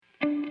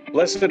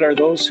Blessed are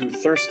those who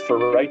thirst for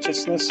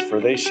righteousness, for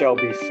they shall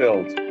be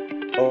filled.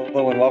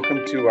 Hello and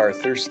welcome to our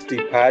Thirsty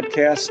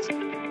Podcast.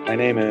 My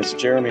name is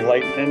Jeremy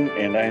Lightman,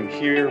 and I'm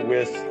here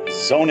with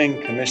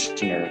Zoning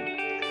Commissioner.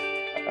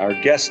 Our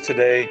guest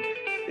today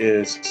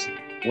is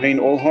Wayne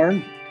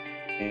Olhorn,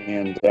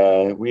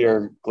 and we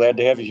are glad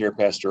to have you here,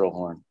 Pastor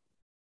Olhorn.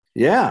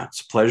 Yeah,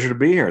 it's a pleasure to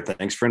be here.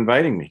 Thanks for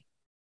inviting me.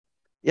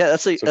 Yeah,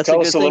 that's a tell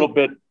good us thing. A little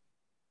bit.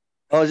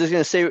 I was just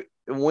going to say,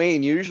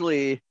 Wayne,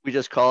 usually we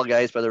just call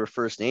guys by their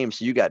first name.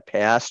 So you got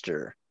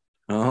Pastor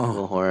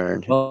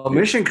Olhorn. Well,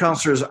 mission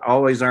counselors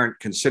always aren't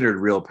considered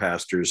real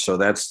pastors, so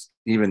that's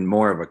even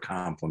more of a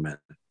compliment.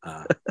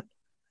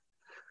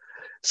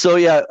 So,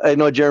 yeah, I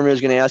know Jeremy was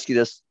going to ask you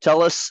this.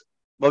 Tell us,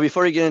 well,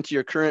 before you get into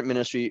your current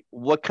ministry,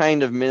 what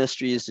kind of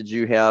ministries did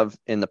you have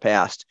in the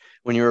past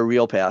when you were a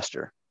real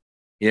pastor?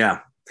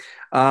 Yeah.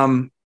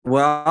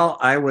 Well,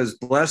 I was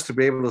blessed to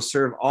be able to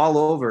serve all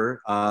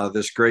over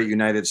this great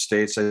United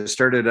States. I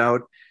started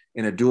out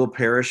in a dual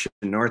parish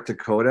in North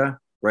Dakota,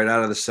 right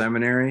out of the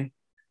seminary.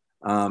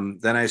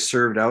 Then I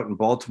served out in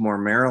Baltimore,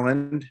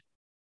 Maryland,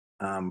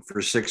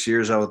 for 6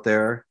 years out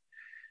there.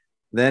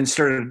 Then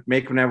started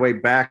making my way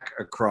back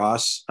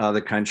across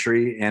the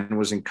country and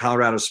was in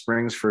Colorado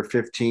Springs for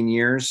 15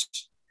 years.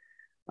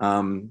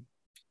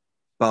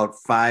 About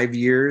 5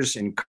 years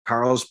in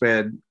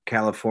Carlsbad,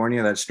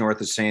 California. That's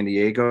north of San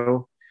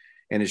Diego.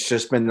 And it's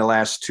just been the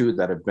last two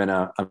that have been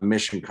a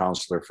mission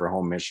counselor for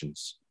home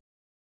missions.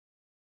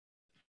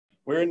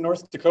 We're in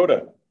North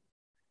Dakota.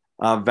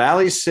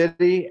 Valley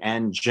City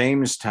and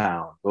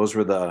Jamestown. Those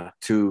were the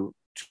two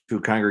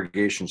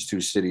congregations,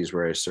 two cities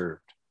where I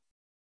served.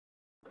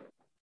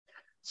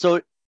 So,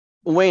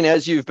 Wayne,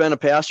 as you've been a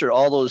pastor,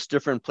 all those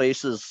different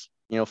places,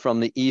 from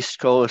the East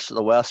Coast to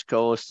the West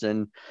Coast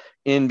and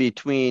in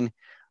between,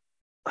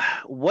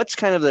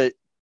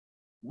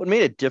 what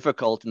made it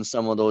difficult in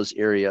some of those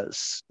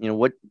areas?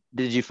 What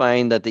did you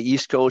find that the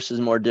East Coast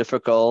is more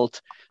difficult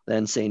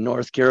than, say,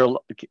 North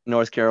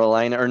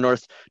Carolina or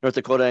North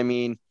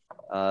Dakota,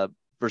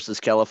 versus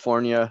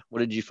California? What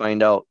did you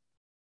find out?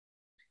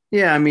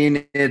 Yeah,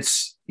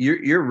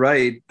 you're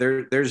right.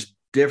 There's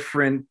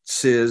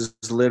differences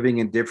living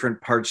in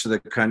different parts of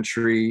the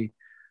country.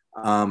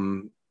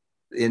 In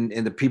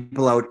the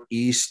people out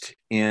east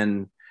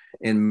in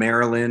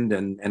Maryland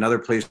and other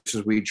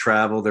places we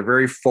travel, they're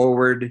very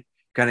forward,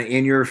 kind of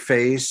in your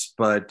face,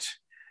 but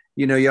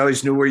you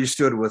always knew where you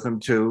stood with them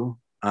too.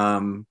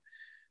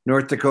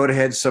 North Dakota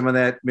had some of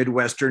that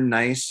Midwestern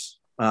nice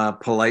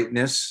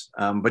politeness,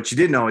 but you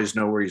didn't always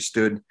know where you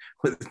stood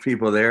with the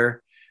people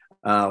there.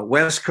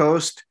 West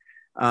Coast,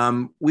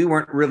 we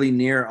weren't really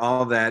near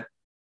all that,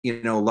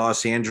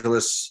 Los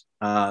Angeles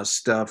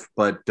stuff,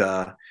 but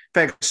in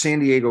fact, San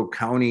Diego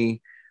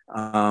County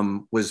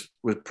was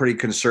pretty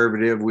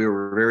conservative. We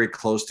were very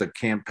close to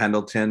Camp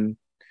Pendleton.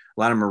 A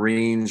lot of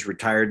Marines,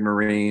 retired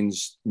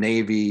Marines,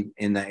 Navy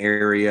in the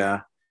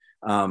area.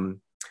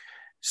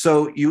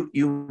 So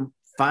you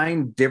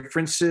find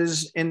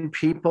differences in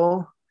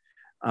people,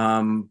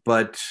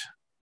 but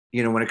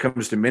when it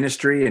comes to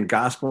ministry and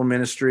gospel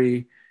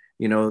ministry,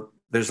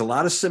 there's a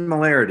lot of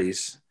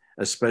similarities,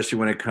 especially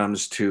when it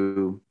comes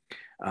to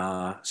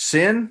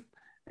sin,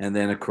 and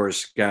then of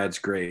course God's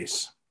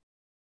grace.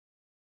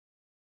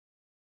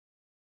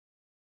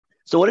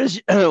 So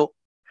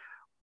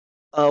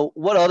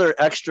what other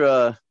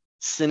extra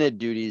synod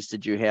duties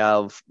did you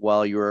have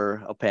while you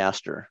were a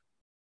pastor?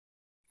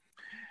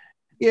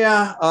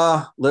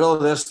 Yeah, little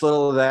of this,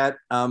 little of that.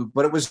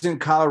 But it was in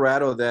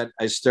Colorado that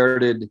I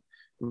started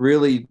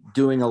really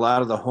doing a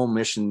lot of the home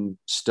mission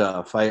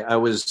stuff. I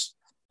was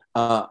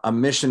a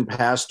mission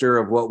pastor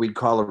of what we'd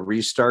call a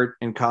restart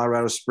in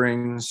Colorado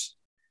Springs.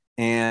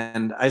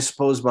 And I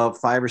suppose about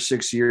 5 or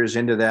 6 years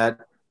into that,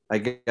 I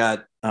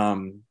got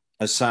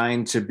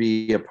assigned to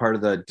be a part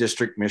of the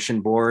district mission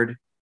board.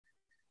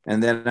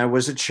 And then I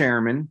was a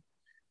chairman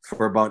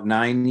for about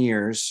 9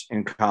 years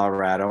in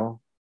Colorado.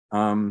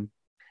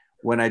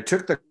 When I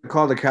took the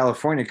call to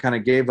California, kind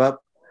of gave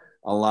up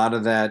a lot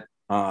of that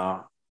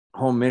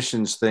home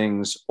missions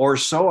things, or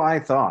so I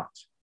thought,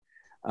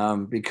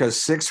 because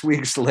 6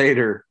 weeks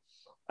later,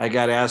 I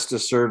got asked to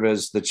serve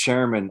as the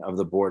chairman of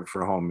the board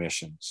for home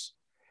missions.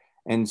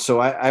 And so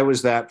I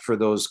was that for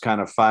those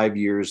kind of 5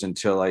 years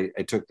until I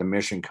took the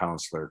mission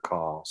counselor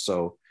call.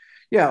 So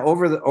yeah,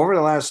 over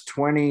the last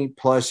 20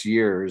 plus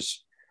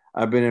years,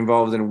 I've been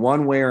involved in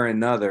one way or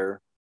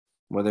another,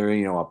 whether,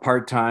 a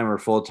part-time or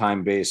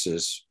full-time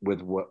basis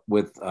with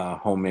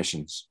home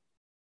missions.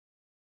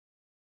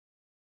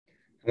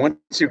 Once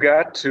you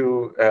got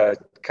to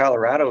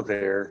Colorado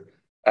there,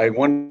 I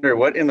wonder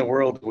what in the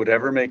world would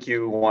ever make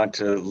you want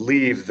to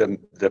leave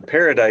the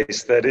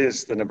paradise that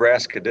is the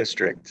Nebraska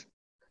district.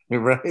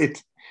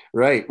 Right.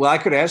 Well, I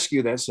could ask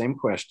you that same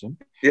question.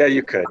 Yeah,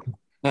 you could.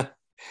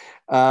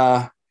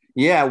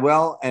 Yeah,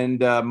 well,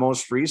 and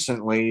most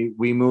recently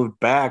we moved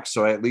back,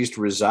 so I at least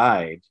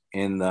reside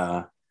in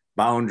the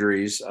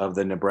boundaries of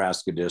the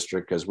Nebraska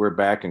district because we're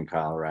back in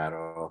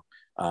Colorado,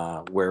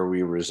 where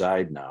we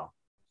reside now.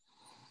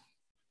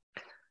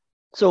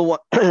 So,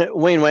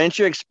 Wayne, why don't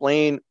you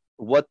explain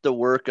what the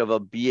work of a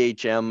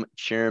BHM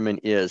chairman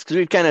is? Because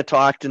we've kind of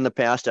talked in the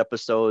past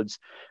episodes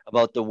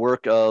about the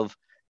work of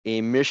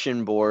a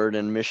mission board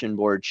and mission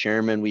board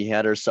chairman. We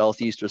had our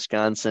Southeast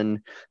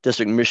Wisconsin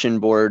District Mission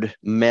Board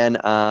men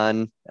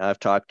on. I've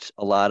talked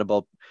a lot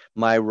about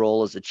my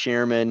role as a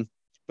chairman,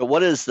 but what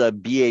does the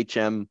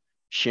BHM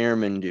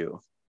chairman do?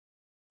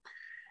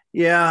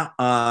 Yeah,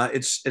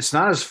 it's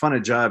not as fun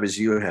a job as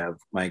you have,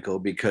 Michael,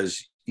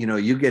 because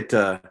you get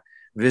to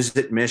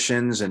visit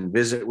missions and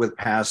visit with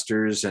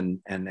pastors and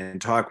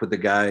talk with the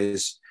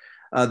guys.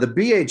 The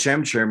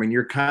BHM chairman,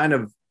 you're kind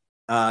of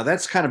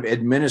that's kind of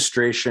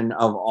administration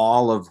of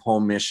all of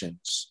home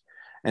missions,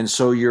 and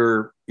so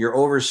you're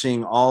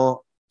overseeing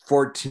all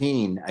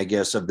 14, I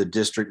guess, of the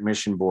district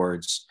mission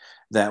boards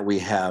that we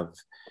have.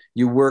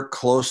 You work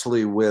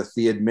closely with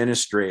the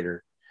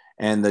administrator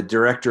and the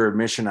director of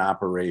mission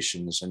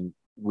operations, and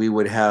we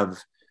would have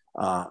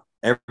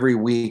every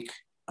week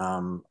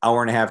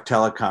hour and a half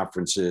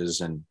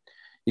teleconferences, and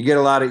you get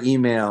a lot of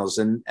emails,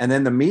 and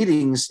then the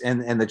meetings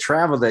and the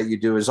travel that you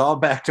do is all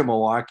back to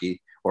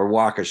Milwaukee or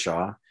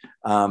Waukesha,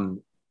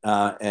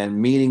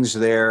 and meetings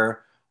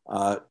there.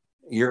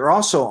 You're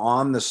also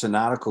on the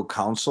Synodical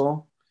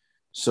Council,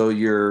 so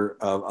you're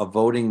a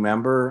voting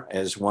member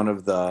as one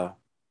of the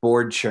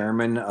board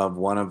chairman of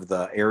one of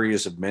the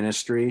areas of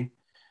ministry.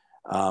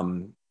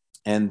 And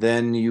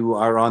then you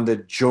are on the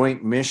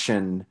Joint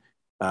Mission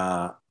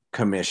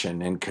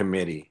Commission and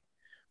Committee,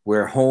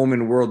 where home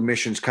and world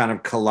missions kind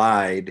of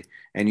collide,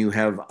 and you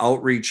have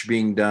outreach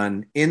being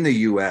done in the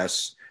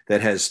U.S.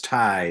 that has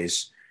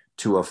ties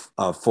to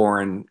a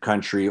foreign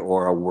country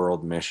or a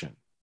world mission.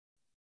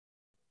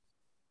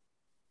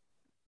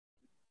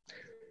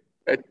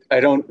 I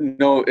don't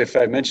know if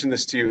I mentioned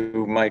this to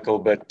you, Michael,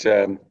 but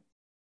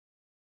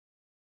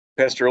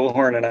Pastor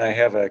Olhorn and I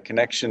have a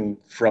connection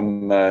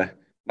from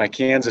my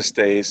Kansas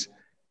days,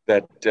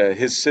 that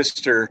his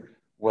sister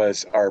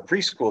was our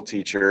preschool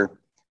teacher,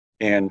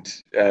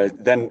 and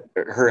then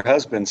her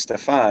husband,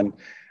 Stefan.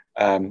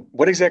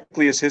 What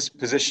exactly is his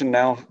position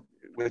now?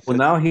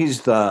 Now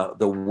he's the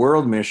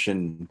World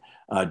Mission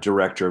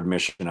Director of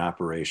Mission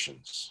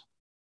Operations.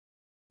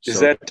 Is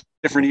that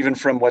different even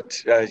from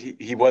what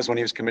he was when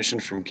he was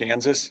commissioned from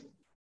Kansas?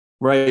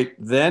 Right.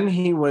 Then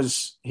he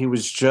was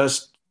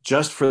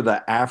just for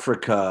the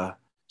Africa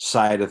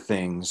side of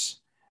things,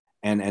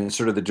 and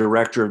sort of the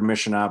director of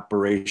mission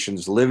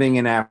operations, living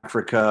in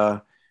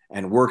Africa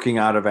and working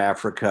out of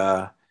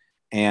Africa,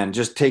 and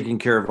just taking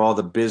care of all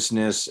the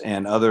business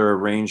and other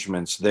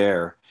arrangements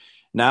there.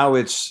 Now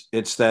it's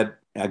that,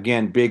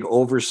 again, big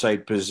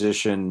oversight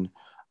position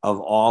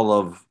of all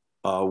of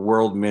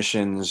world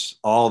missions,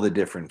 all the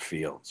different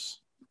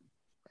fields.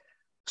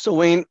 So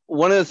Wayne,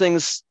 one of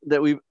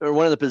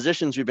the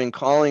positions we've been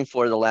calling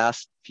for the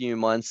last few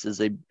months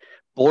is a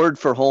Board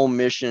for Home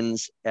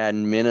Missions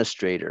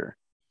Administrator.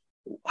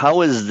 How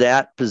is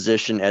that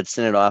position at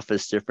Synod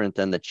Office different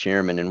than the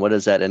chairman, and what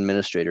does that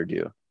administrator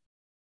do?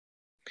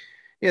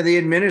 Yeah, the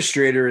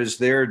administrator is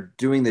there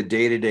doing the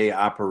day-to-day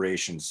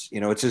operations.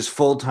 It's his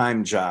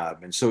full-time job,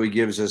 and so he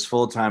gives his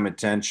full-time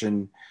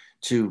attention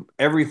to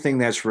everything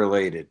that's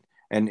related,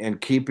 and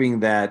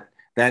keeping that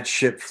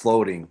ship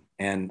floating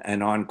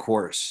and on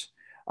course,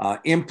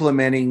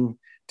 implementing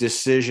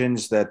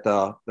decisions that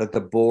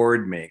the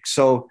board makes.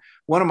 So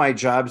one of my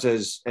jobs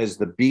as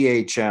the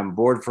BHM,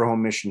 Board for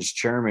Home Missions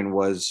chairman,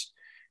 was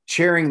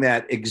chairing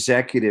that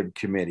executive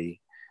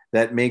committee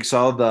that makes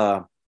all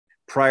the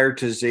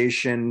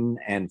prioritization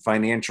and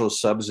financial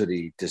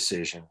subsidy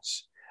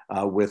decisions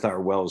with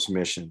our WELS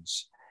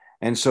missions.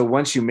 And so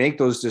once you make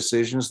those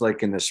decisions,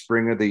 like in the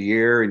spring of the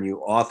year, and you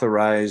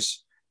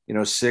authorize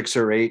 6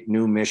 or 8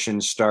 new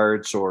mission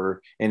starts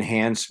or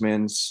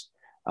enhancements,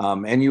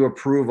 and you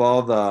approve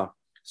all the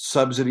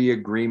subsidy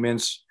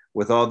agreements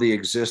with all the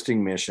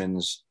existing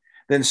missions,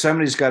 then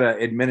somebody's got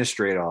to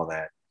administrate all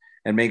that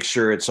and make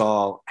sure it's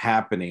all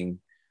happening.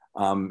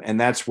 And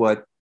that's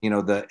what,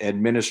 the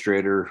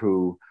administrator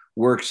who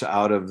works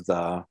out of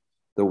the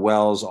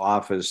WELS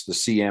office, the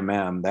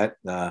CMM, that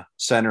the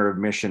Center of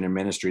Mission and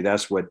Ministry,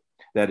 that's what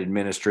that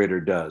administrator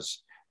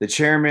does. The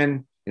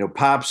chairman,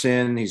 pops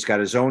in, he's got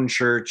his own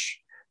church,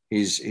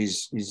 he's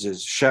a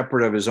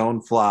shepherd of his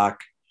own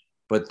flock,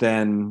 but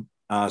then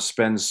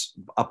spends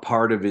a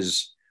part of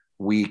his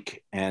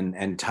week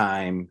and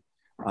time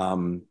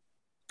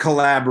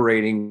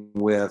collaborating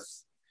with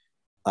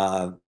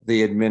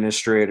the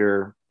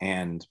administrator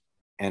and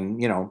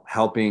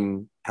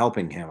helping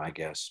him, I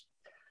guess.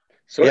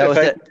 So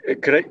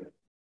could I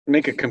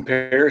make a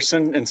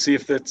comparison and see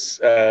if that's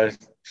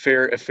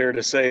fair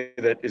to say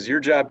that is your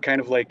job kind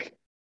of like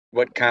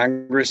what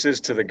Congress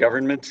is to the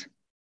government,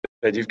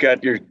 that you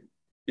got your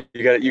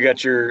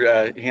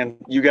hand,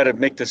 you got to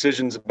make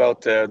decisions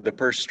about the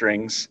purse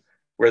strings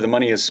where the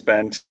money is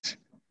spent,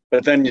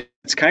 but then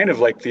it's kind of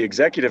like the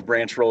executive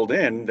branch rolled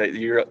in, that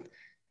you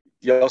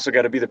also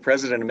got to be the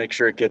president and make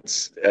sure it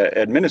gets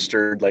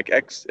administered, like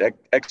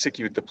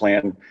execute the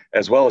plan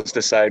as well as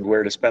decide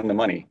where to spend the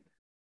money.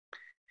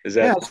 Is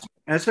that? Yeah,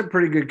 that's a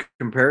pretty good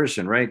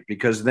comparison, right?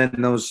 Because then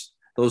those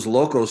those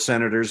local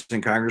senators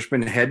and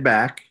congressmen head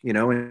back,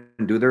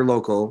 and do their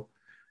local,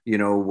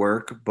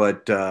 work,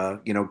 but,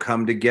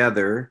 come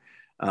together,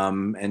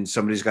 and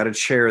somebody's got to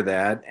chair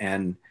that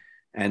and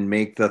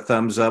make the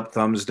thumbs up,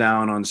 thumbs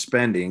down on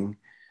spending.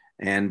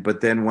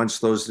 But then once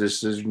those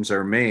decisions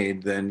are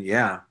made, then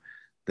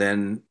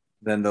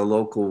then the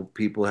local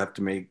people have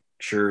to make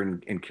sure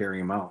and carry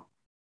them out.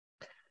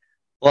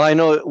 Well, I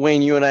know,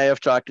 Wayne, you and I have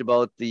talked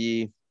about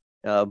the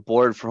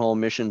Board for Home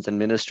Missions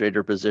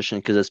Administrator position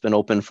because it's been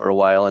open for a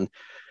while. And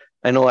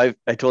I know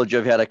I told you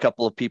I've had a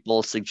couple of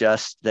people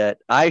suggest that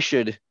I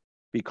should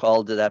be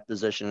called to that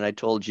position. And I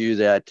told you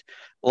that,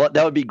 well,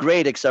 that would be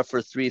great, except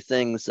for three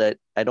things: that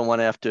I don't want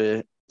to have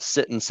to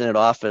sit in Senate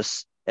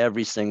office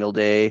every single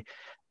day.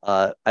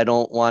 I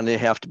don't want to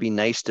have to be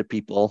nice to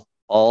people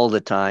all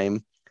the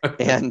time.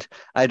 And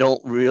I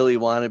don't really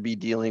want to be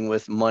dealing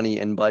with money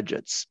and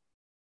budgets.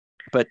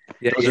 But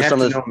those are some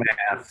of the know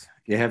math.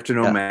 You have to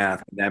know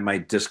math. That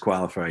might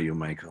disqualify you,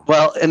 Michael.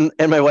 Well, and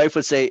my wife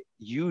would say,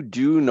 you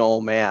do know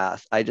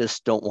math. I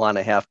just don't want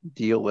to have to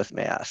deal with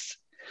math.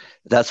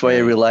 That's why I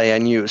rely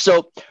on you.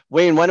 So,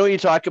 Wayne, why don't you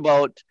talk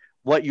about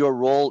what your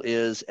role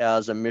is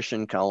as a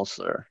mission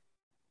counselor?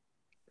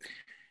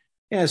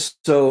 Yes,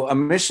 so a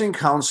mission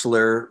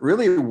counselor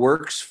really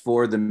works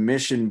for the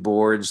mission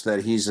boards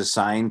that he's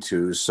assigned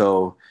to.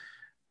 So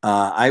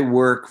I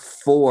work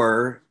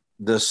for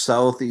the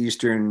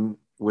Southeastern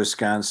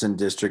Wisconsin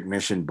District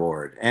Mission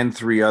Board and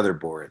 3 other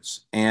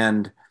boards.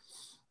 And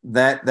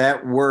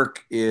that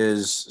work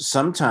is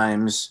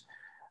sometimes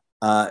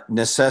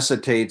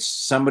necessitates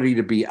somebody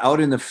to be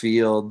out in the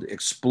field,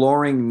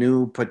 exploring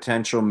new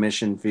potential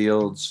mission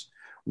fields,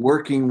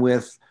 working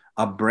with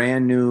a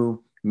brand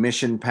new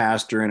mission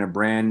pastor in a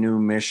brand new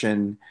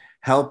mission,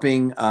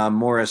 helping a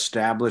more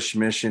established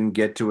mission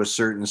get to a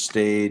certain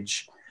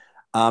stage.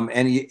 And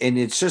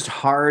it's just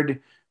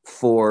hard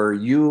for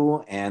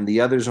you and the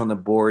others on the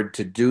board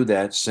to do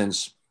that,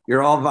 since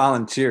you're all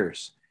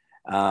volunteers.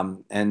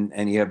 And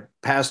you have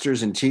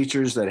pastors and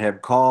teachers that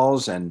have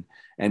calls, and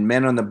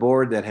men on the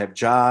board that have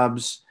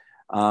jobs.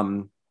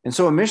 And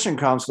so a mission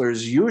counselor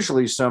is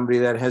usually somebody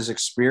that has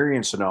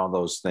experience in all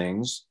those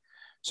things.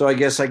 So I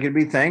guess I could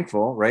be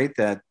thankful, right,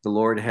 that the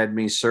Lord had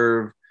me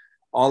serve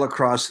all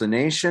across the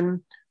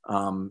nation,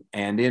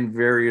 and in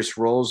various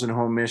roles in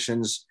home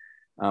missions.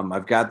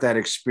 I've got that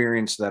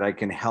experience that I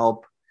can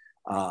help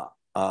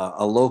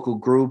a local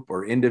group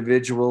or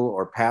individual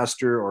or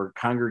pastor or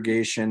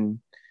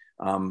congregation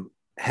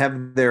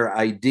have their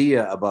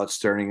idea about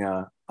starting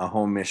a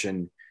home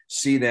mission,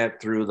 see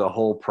that through the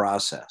whole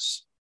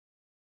process.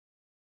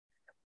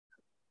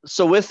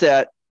 So with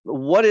that,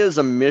 what is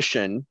a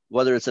mission,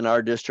 whether it's in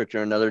our district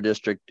or another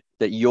district,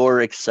 that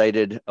you're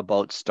excited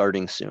about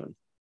starting soon?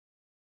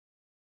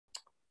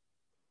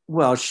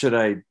 Well, should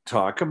I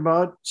talk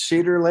about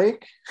Cedar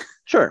Lake?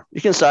 Sure. You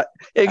can start.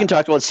 You can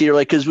talk about Cedar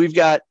Lake, because we've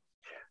got,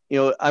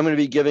 I'm going to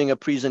be giving a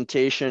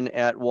presentation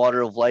at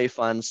Water of Life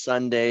on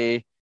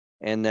Sunday,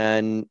 and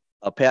then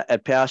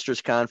at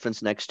Pastors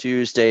Conference next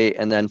Tuesday,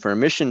 and then for a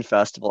mission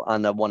festival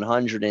on the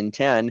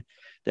 110,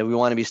 that we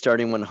want to be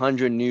starting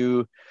 100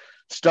 new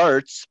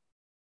starts,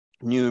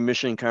 new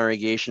mission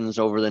congregations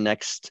over the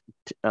next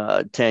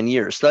 10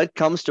 years. So that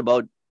comes to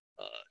about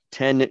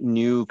 10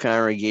 new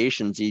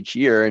congregations each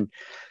year.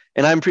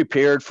 And I'm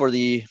prepared for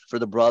the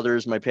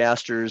brothers, my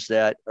pastors,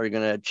 that are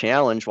going to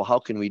challenge, well, how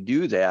can we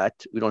do that?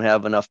 We don't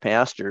have enough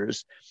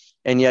pastors.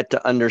 And yet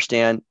to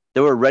understand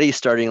that we're already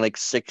starting like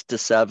 6 to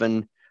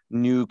 7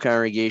 new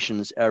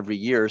congregations every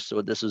year.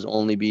 So this is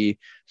only be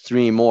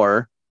 3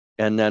 more.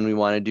 And then we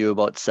want to do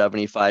about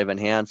 75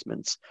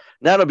 enhancements.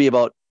 And that'll be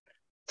about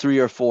 3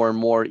 or 4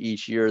 more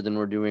each year than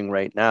we're doing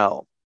right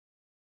now.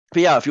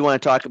 But yeah, if you want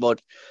to talk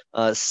about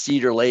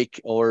Cedar Lake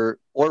or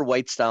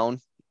Whitestown,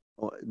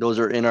 those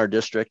are in our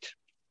district.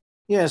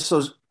 Yeah,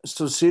 so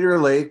Cedar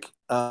Lake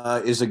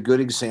is a good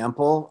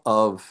example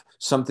of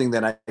something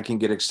that I can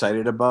get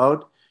excited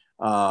about.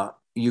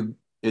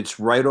 It's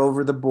right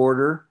over the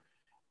border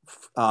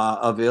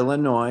of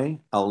Illinois.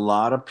 A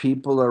lot of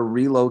people are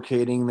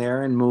relocating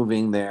there and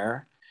moving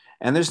there,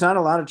 and there's not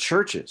a lot of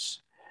churches.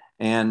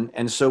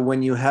 And so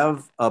when you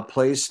have a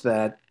place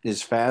that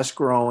is fast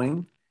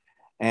growing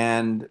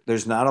and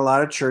there's not a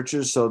lot of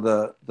churches, so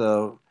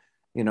the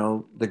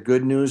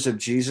good news of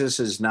Jesus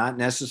is not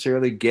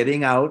necessarily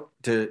getting out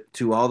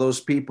to all those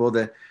people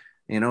that,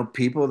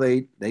 people,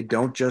 they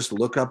don't just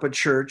look up a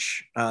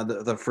church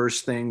the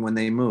first thing when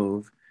they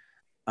move.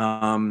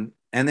 And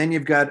then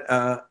you've got,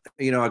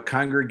 a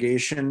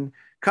congregation,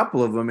 a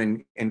couple of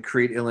them in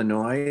Crete,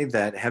 Illinois,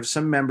 that have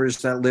some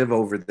members that live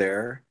over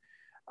there.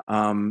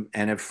 And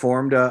have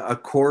formed a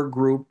core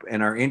group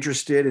and are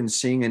interested in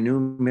seeing a new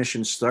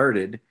mission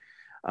started,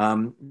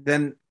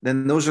 then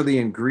those are the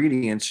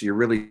ingredients you're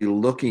really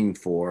looking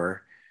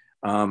for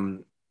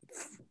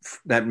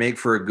that make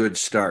for a good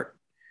start.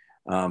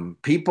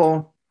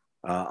 People,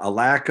 a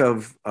lack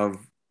of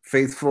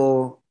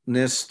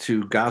faithfulness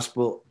to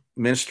gospel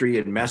ministry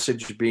and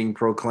message being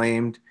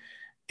proclaimed,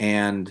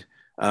 and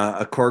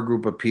a core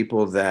group of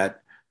people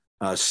that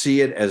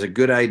see it as a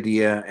good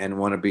idea and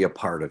want to be a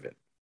part of it.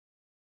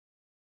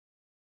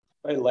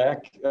 By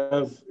lack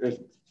of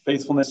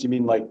faithfulness, you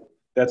mean like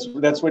that's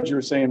what you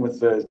were saying with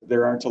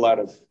there aren't a lot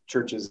of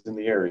churches in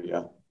the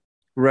area.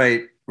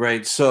 Right.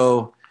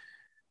 So,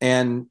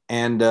 and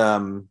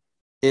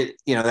it,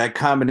 that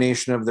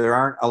combination of there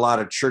aren't a lot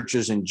of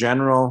churches in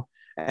general,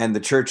 and the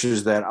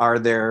churches that are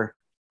there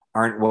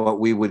aren't what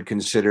we would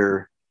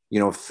consider,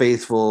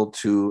 faithful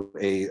to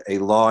a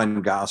law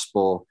and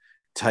gospel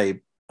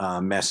type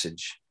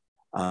message,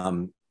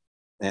 and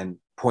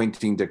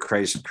pointing to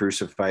Christ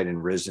crucified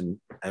and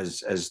risen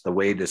as the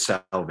way to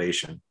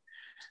salvation.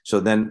 So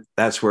then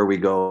that's where we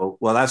go,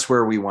 well, that's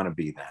where we want to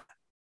be then.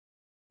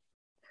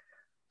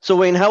 So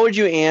Wayne, how would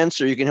you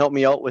answer? You can help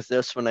me out with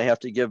this when I have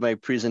to give my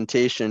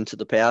presentation to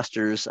the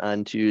pastors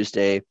on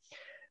Tuesday.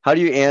 How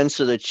do you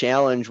answer the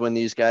challenge when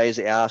these guys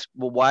ask,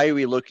 well, why are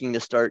we looking to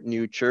start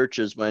new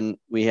churches when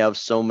we have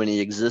so many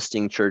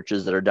existing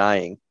churches that are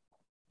dying?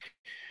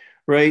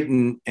 Right.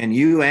 And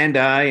you and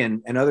I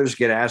and others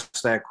get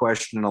asked that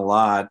question a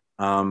lot.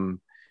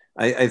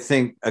 I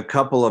think a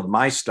couple of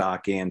my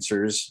stock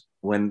answers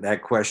when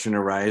that question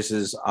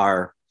arises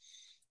are,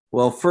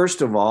 well,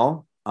 first of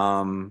all,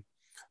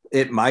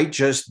 it might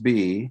just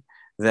be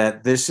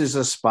that this is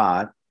a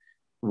spot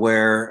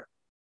where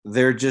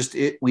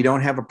we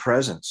don't have a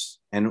presence,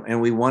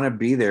 and we want to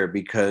be there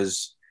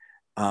because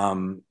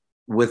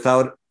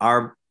without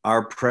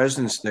our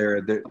presence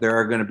there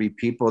are going to be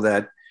people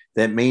that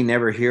may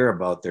never hear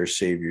about their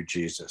Savior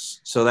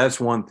Jesus. So that's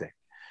one thing.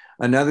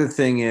 Another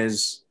thing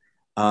is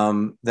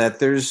that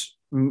there's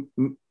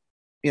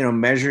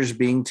measures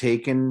being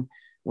taken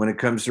when it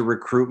comes to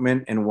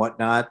recruitment and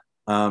whatnot,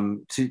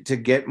 to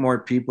get more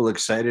people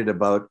excited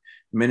about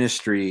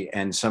ministry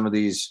and some of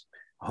these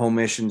home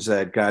missions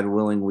that, God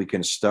willing, we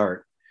can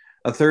start.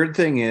 A third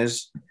thing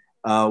is,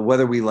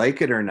 whether we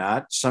like it or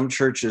not, some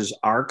churches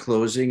are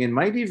closing, and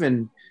might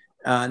even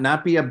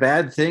not be a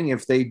bad thing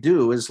if they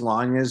do, as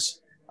long as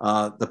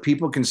the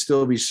people can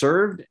still be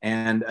served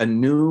and a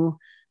new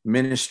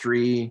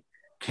ministry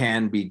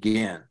can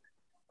begin.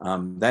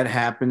 That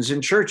happens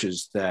in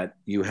churches, that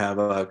you have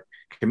a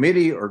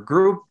committee or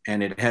group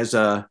and it has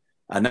a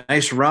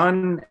nice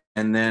run,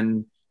 and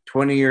then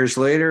 20 years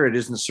later it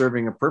isn't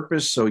serving a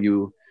purpose, so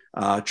you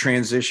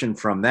transition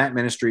from that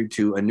ministry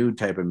to a new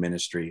type of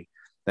ministry.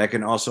 That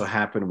can also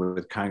happen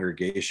with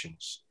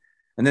congregations.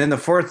 And then the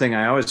fourth thing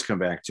I always come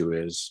back to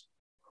is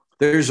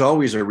there's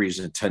always a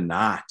reason to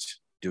not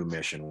do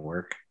mission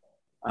work.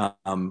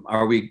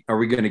 Are we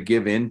going to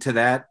give in to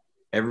that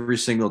every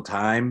single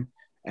time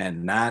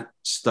and not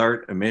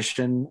start a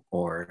mission,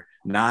 or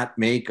not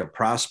make a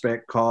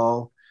prospect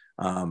call,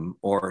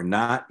 or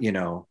not,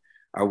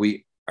 are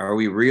we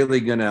really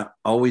going to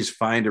always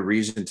find a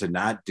reason to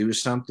not do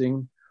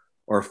something?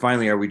 Or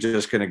finally, are we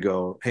just going to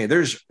go, hey,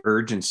 there's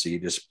urgency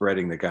to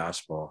spreading the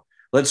gospel.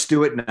 Let's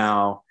do it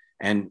now.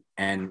 And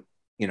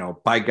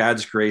by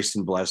God's grace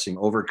and blessing,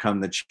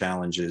 overcome the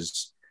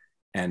challenges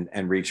and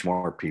reach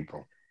more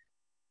people.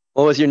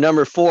 Well, with your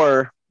number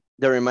 4,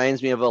 that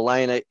reminds me of a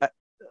line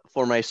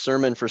for my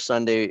sermon for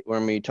Sunday,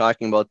 when we're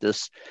talking about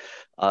this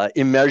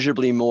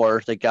immeasurably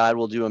more, that God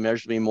will do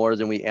immeasurably more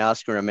than we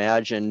ask or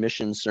imagine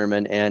mission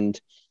sermon. And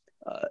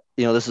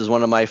this is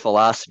one of my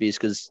philosophies,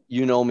 because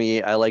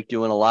me, I like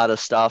doing a lot of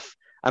stuff.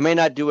 I may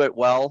not do it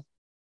well.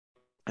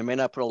 I may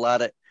not put a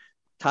lot of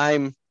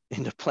time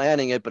into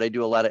planning it, but I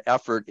do a lot of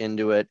effort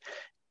into it.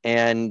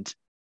 And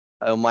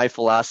my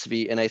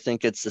philosophy, and I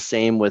think it's the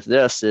same with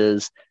this,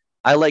 is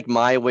I like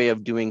my way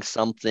of doing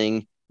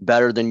something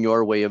better than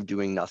your way of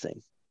doing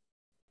nothing.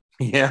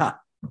 Yeah,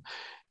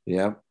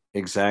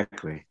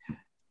 exactly.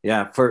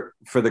 Yeah, for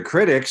the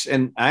critics,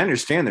 and I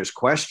understand there's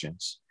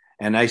questions,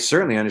 and I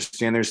certainly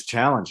understand there's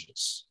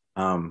challenges.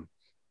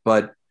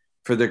 But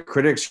for the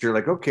critics, you're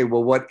like, okay,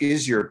 well, what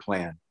is your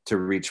plan to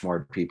reach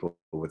more people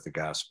with the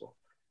gospel?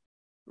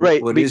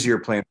 Right. What is your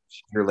plan for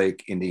Cedar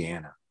Lake,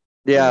 Indiana?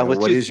 Yeah.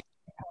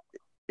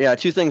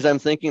 Two things I'm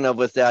thinking of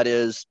with that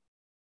is,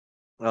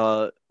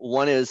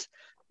 one is,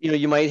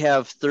 you might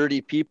have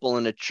 30 people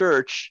in a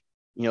church,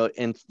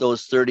 and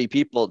those 30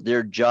 people,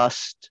 they're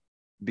just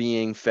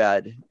being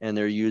fed, and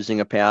they're using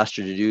a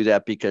pastor to do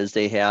that because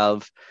they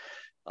have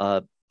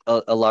a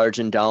large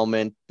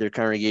endowment. Their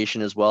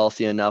congregation is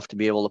wealthy enough to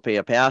be able to pay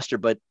a pastor,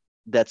 but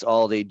that's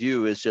all they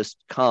do is just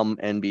come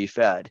and be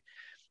fed.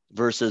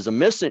 Versus a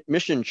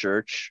mission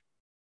church,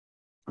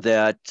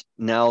 that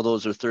now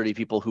those are 30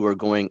 people who are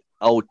going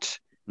out,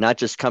 not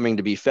just coming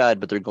to be fed,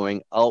 but they're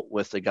going out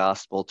with the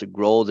gospel to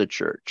grow the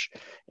church.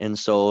 And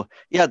so,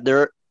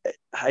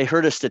 I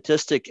heard a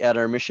statistic at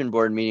our mission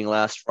board meeting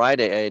last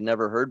Friday I had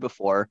never heard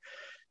before,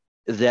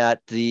 that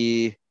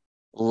the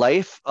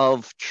life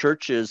of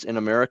churches in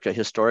America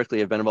historically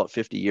have been about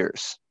 50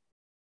 years.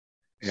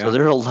 Yeah. So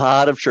there are a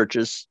lot of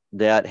churches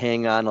that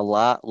hang on a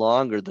lot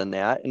longer than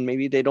that, and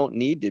maybe they don't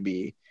need to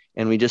be.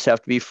 And we just have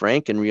to be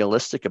frank and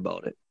realistic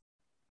about it.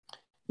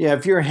 Yeah,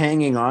 if you're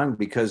hanging on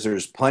because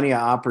there's plenty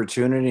of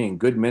opportunity and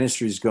good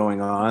ministries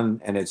going on,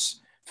 and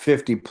it's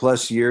 50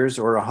 plus years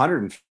or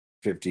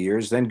 150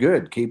 years, then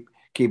good. Keep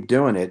keep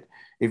doing it.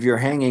 If you're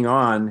hanging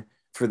on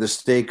for the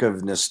sake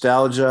of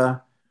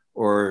nostalgia,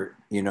 or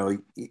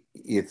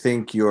you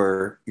think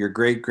your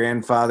great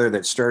grandfather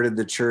that started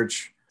the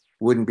church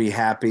wouldn't be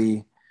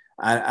happy,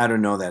 I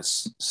don't know.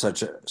 That's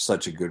such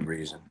a good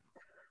reason.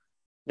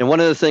 And one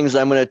of the things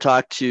I'm going to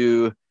talk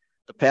to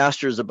the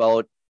pastors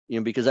about,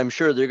 because I'm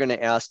sure they're going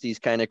to ask these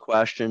kind of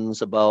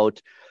questions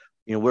about,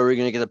 where are we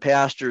going to get the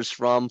pastors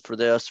from for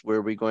this? Where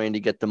are we going to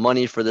get the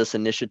money for this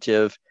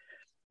initiative?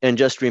 And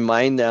just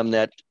remind them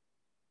that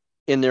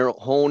in their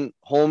home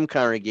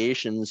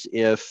congregations,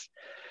 if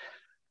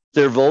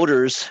their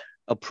voters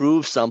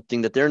approve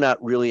something that they're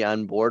not really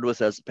on board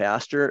with as a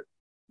pastor,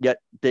 yet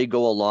they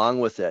go along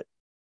with it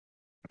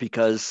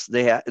because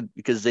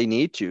they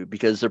need to,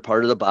 because they're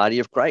part of the body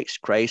of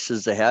Christ. Christ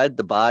is the head.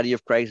 The body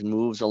of Christ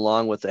moves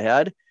along with the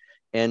head.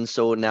 And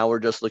so now we're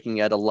just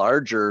looking at a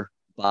larger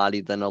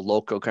body than a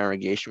local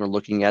congregation. We're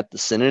looking at the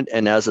synod.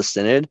 And as a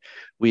synod,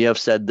 we have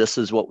said, this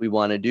is what we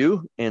want to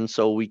do. And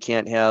so we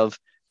can't have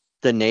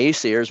the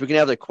naysayers. We can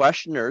have the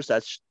questioners.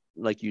 That's,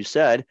 like you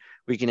said,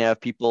 we can have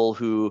people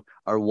who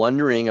are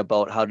wondering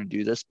about how to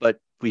do this, but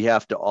we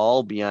have to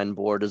all be on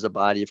board as a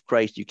body of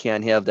Christ. You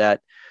can't have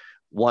that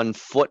one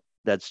foot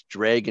that's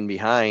dragging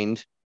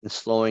behind and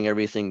slowing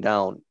everything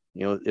down.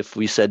 If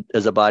we said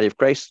as a body of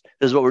Christ,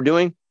 this is what we're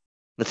doing,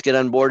 let's get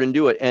on board and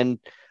do it. And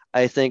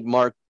I think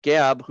Mark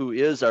Gabb, who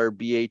is our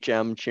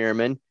BHM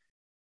chairman,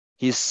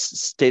 he's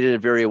stated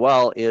it very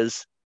well,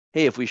 is,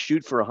 hey, if we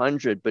shoot for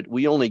 100, but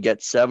we only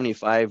get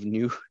 75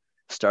 new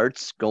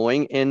starts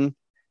going in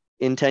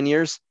 10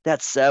 years,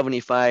 that's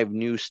 75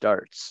 new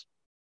starts.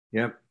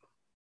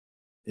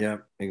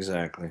 Yep,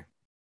 exactly.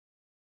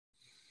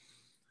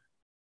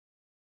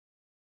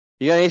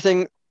 You got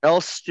anything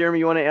else, Jeremy,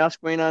 you want to ask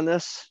Wayne on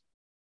this?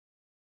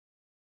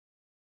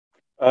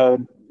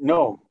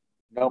 No,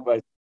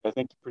 but I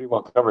think you pretty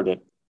well covered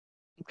it.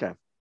 Okay.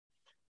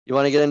 You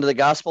want to get into the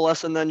gospel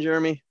lesson then,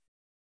 Jeremy?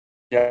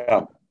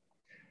 Yeah.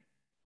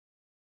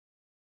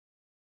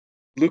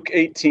 Luke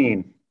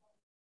 18.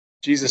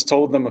 Jesus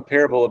told them a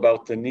parable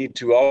about the need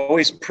to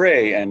always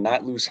pray and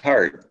not lose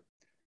heart.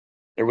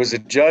 There was a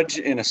judge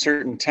in a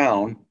certain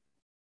town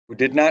who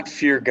did not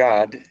fear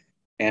God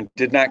and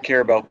did not care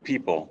about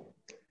people.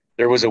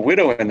 There was a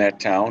widow in that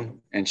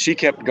town, and she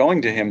kept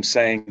going to him,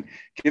 saying,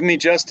 "Give me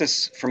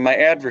justice from my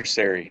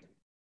adversary."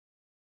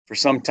 For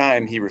some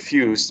time he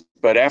refused,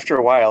 but after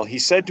a while he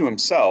said to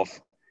himself,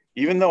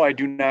 "Even though I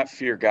do not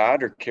fear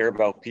God or care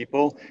about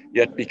people,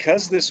 yet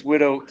because this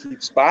widow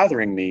keeps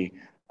bothering me,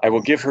 I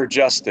will give her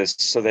justice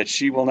so that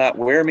she will not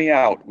wear me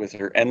out with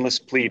her endless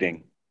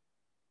pleading."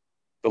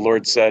 The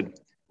Lord said,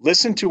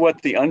 "Listen to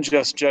what the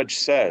unjust judge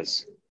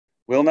says.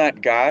 Will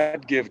not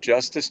God give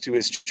justice to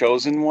his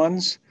chosen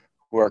ones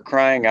who are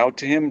crying out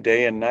to him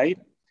day and night?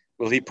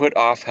 Will he put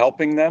off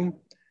helping them?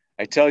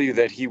 I tell you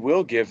that he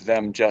will give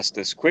them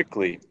justice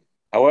quickly.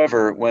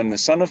 However, when the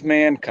Son of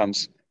Man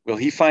comes, will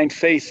he find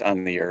faith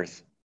on the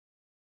earth?"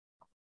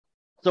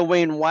 So,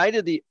 Wayne, why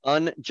did the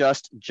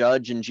unjust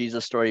judge in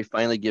Jesus' story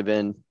finally give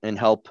in and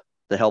help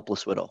the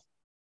helpless widow?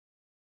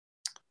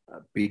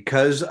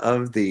 Because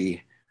of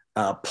the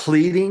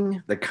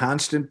pleading, the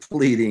constant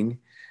pleading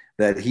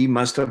that he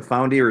must have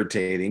found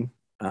irritating.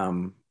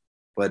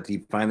 But he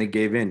finally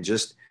gave in,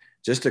 just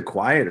to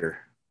quiet her.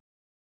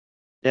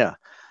 Yeah.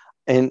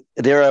 And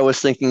there I was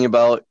thinking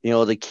about,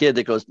 the kid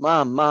that goes,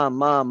 "Mom, mom,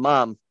 mom,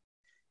 mom."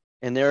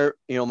 And there,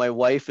 my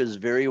wife is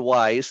very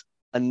wise.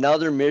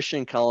 Another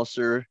mission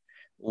counselor,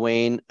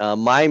 Wayne,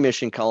 my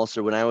mission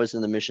counselor when I was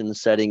in the mission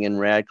setting in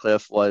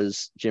Radcliffe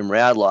was Jim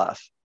Radloff.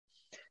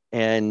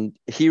 And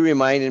he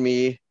reminded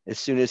me, as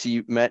soon as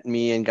he met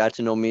me and got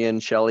to know me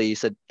and Shelly, he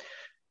said,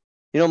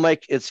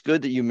 "Mike, it's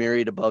good that you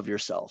married above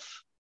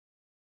yourself."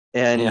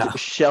 And yeah.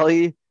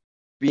 Shelly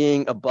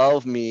being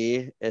above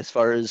me as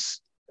far as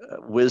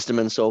wisdom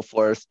and so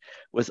forth,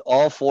 with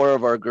all four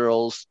of our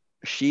girls,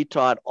 she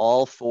taught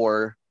all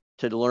four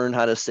to learn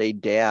how to say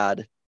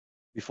dad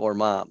before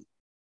mom.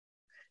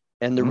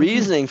 And the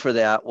reasoning for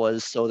that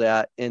was so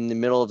that in the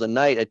middle of the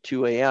night at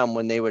 2 a.m.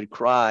 when they would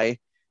cry,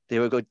 they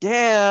would go,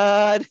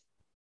 "Dad,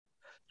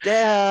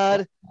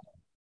 Dad."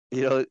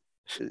 They're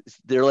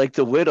like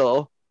the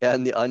widow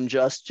and the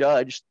unjust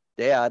judge.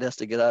 Dad has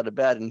to get out of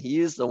bed, and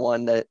he's the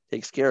one that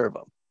takes care of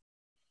them.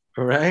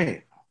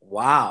 Right.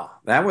 Wow.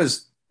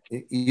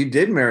 You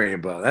did marry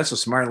above. That's a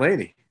smart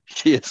lady.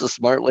 She is a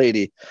smart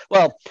lady.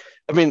 Well,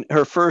 I mean,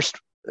 her first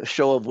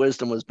show of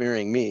wisdom was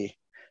marrying me.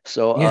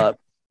 So, yeah.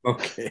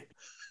 Okay.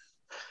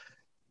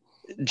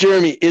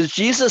 Jeremy, is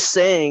Jesus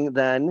saying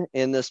then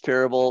in this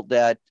parable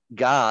that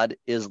God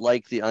is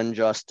like the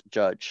unjust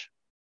judge?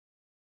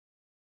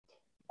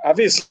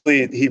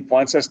 Obviously, he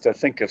wants us to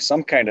think of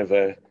some kind of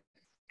a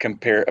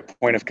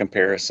point of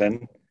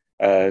comparison,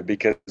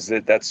 because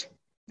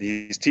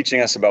he's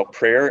teaching us about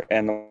prayer,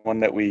 and the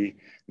one that we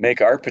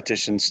make our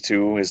petitions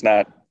to is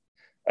not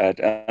an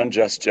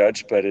unjust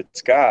judge, but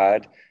it's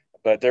God.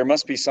 But there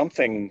must be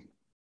something,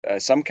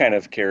 some kind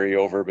of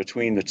carryover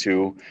between the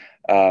two.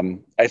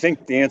 I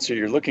think the answer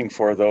you're looking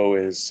for, though,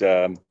 is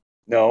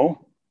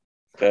no,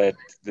 that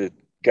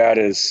God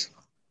is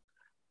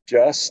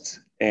just,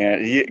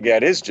 and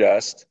God is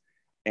just,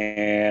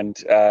 and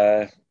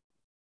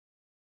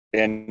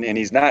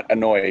he's not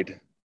annoyed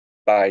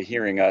by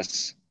hearing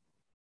us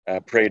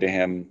pray to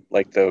him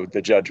like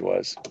the judge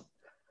was.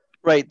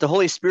 Right. The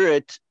Holy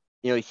Spirit,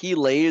 he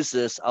lays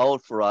this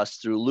out for us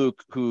through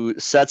Luke, who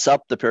sets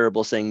up the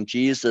parable saying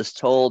Jesus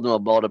told them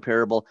about a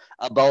parable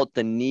about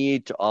the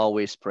need to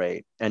always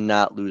pray and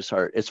not lose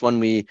heart. It's when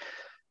we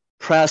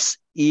press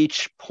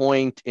each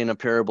point in a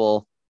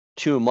parable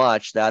too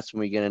much, that's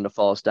when we get into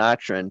false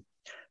doctrine.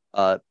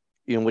 What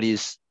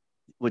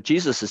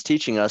Jesus is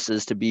teaching us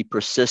is to be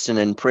persistent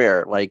in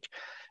prayer, like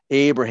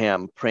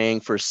Abraham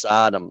praying for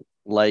Sodom,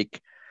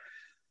 like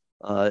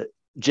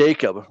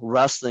Jacob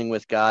wrestling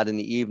with God in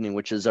the evening,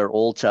 which is our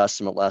Old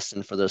Testament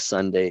lesson for this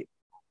Sunday.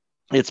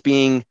 It's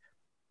being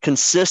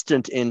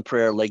consistent in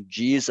prayer, like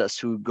Jesus,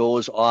 who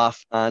goes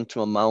off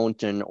onto a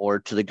mountain or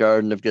to the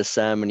Garden of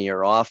Gethsemane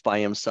or off by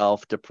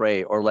himself to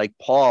pray, or like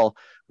Paul,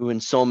 who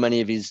in so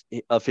many of his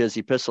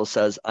epistles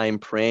says, I'm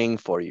praying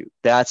for you.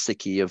 That's the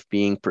key of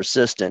being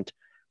persistent.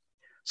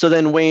 So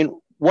then, Wayne,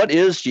 what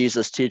is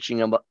Jesus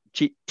teaching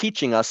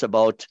us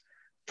about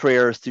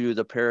prayer through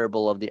the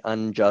parable of the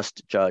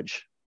unjust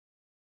judge?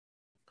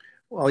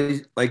 Well,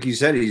 like you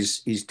said,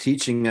 he's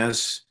teaching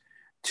us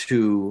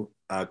to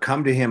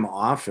come to him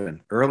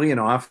often, early and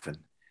often,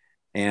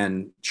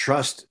 and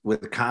trust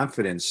with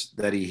confidence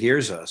that he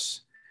hears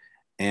us,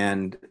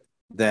 and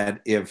that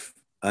if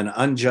an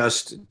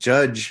unjust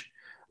judge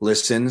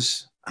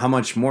listens, how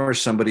much more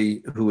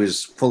somebody who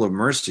is full of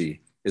mercy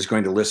is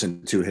going to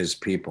listen to his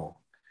people.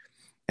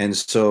 And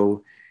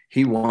so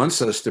he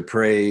wants us to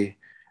pray,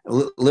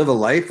 live a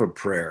life of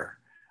prayer,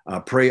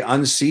 pray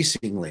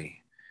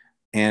unceasingly,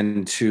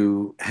 and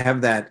to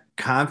have that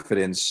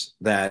confidence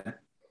that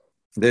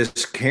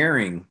this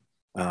caring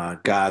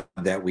God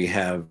that we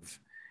have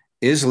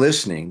is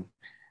listening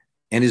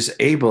and is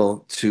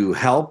able to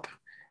help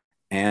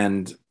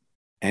and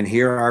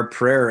hear our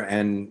prayer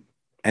and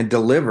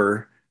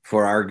deliver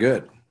for our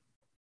good.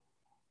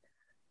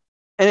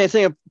 And I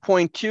think a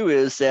point too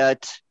is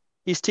that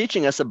he's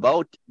teaching us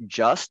about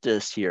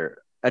justice here.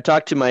 I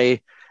talked to my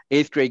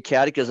 8th grade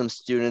catechism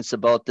students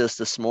about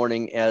this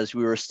morning as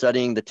we were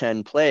studying the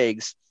 10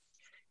 plagues.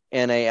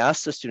 And I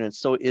asked the students,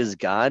 so is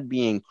God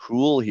being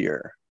cruel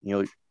here?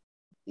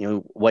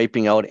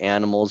 Wiping out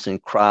animals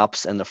and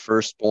crops and the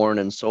firstborn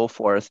and so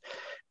forth.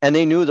 And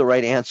they knew the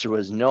right answer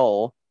was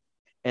no.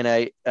 And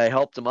I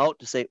helped them out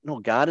to say, no,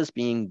 God is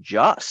being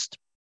just,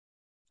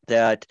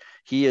 that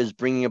he is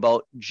bringing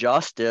about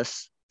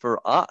justice for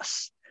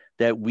us,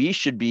 that we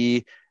should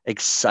be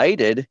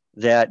excited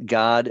that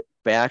God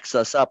backs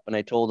us up. And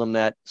I told them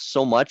that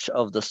so much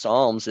of the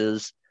Psalms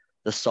is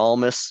the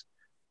psalmist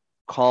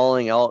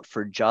calling out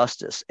for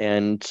justice,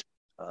 and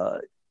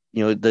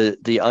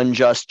the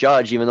unjust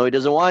judge, even though he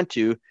doesn't want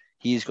to,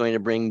 he's going to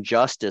bring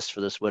justice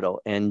for this widow.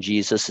 And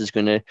Jesus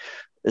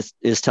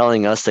is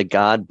telling us that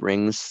God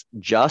brings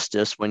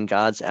justice when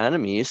God's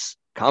enemies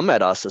come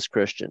at us as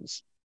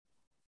Christians.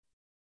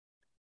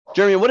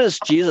 Jeremy, what is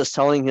Jesus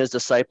telling his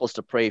disciples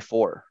to pray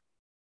for?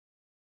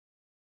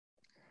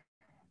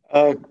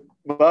 Well,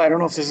 I don't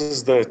know if this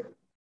is the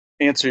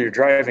answer you're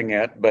driving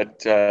at,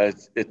 but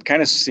it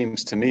kind of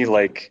seems to me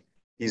like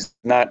he's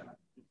not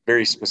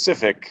very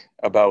specific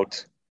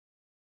about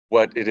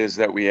what it is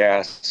that we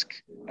ask.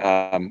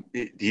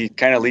 He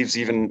kind of leaves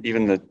even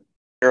the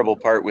parable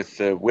part with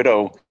the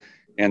widow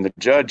and the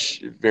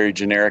judge very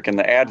generic, and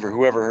the adver,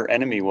 whoever her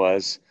enemy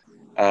was,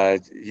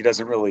 he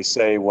doesn't really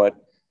say what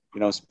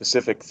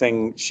specific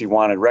thing she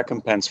wanted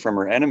recompense from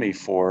her enemy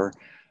for.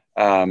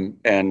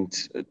 And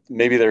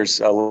maybe there's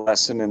a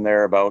lesson in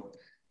there about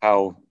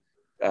how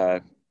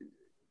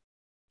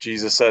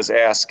Jesus says,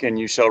 ask and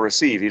you shall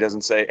receive. He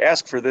doesn't say,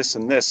 ask for this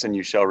and this and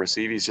you shall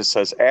receive. He just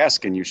says,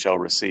 ask and you shall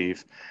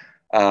receive.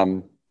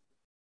 Maybe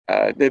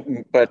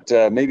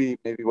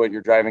what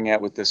you're driving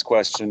at with this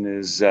question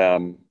is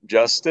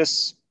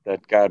justice,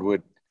 that God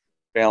would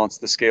balance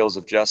the scales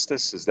of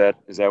justice. Is that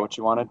what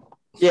you wanted?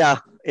 Yeah.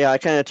 I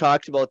kind of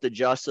talked about the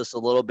justice a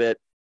little bit.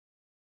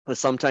 But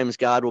sometimes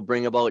God will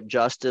bring about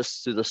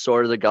justice through the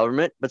sword of the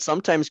government, but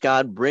sometimes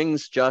God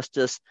brings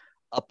justice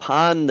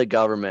upon the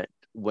government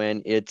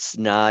when it's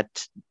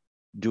not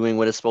doing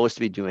what it's supposed to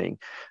be doing.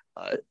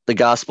 The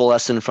gospel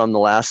lesson from the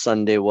last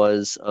Sunday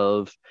was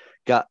of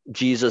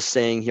Jesus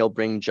saying he'll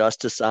bring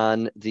justice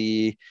on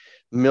the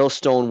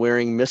millstone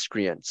wearing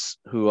miscreants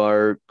who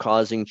are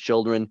causing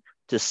children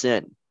to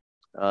sin,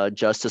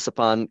 justice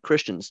upon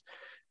Christians.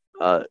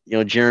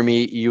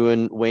 Jeremy, you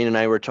and Wayne and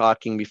I were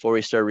talking before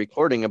we started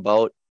recording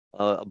about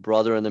a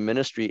brother in the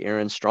ministry,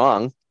 Aaron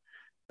Strong,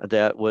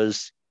 that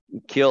was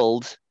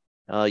killed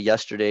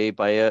yesterday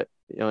by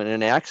in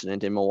an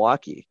accident in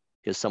Milwaukee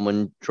because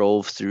someone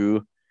drove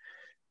through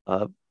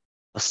a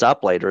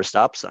stoplight or a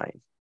stop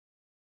sign.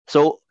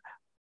 So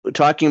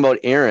talking about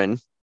Aaron,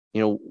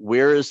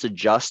 where is the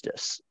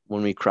justice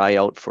when we cry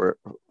out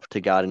to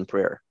God in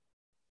prayer?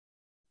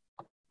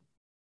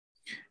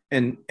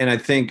 And I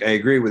think I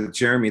agree with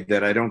Jeremy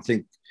that I don't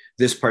think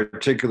this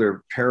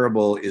particular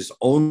parable is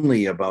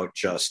only about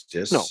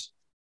justice. No.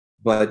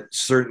 but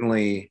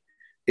certainly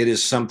it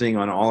is something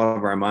on all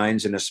of our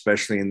minds, and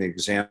especially in the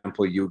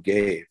example you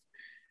gave.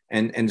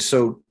 And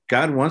so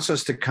God wants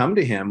us to come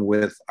to him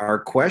with our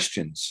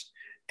questions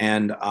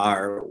and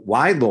our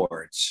why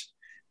lords.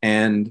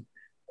 And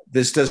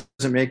this doesn't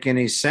make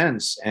any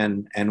sense.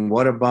 And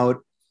what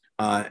about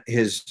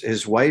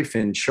his wife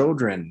and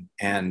children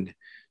and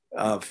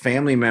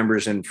family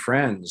members and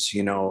friends?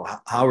 You know,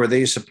 how are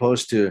they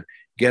supposed to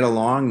get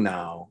along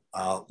now?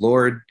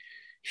 Lord,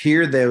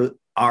 hear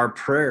our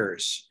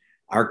prayers,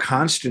 our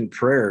constant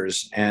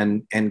prayers,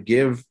 and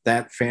give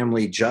that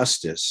family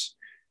justice,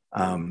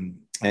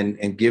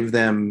 and give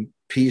them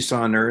peace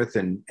on earth,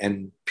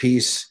 and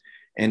peace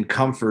and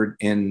comfort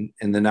in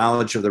the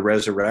knowledge of the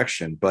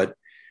resurrection. But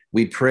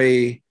we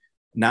pray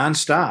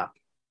nonstop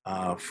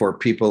for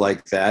people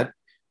like that,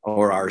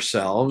 or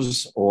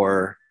ourselves,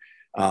 or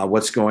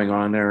what's going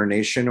on in our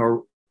nation,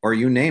 or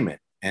you name it.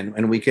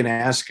 And we can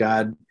ask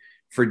God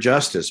for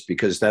justice,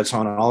 because that's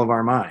on all of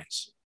our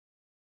minds.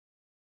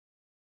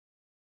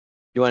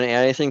 You want to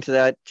add anything to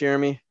that,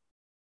 Jeremy?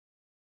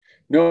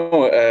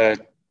 No,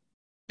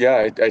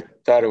 yeah, I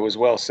thought it was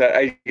well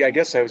said. I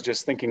guess I was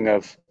just thinking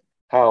of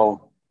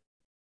how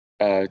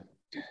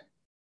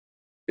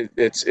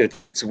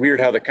it's weird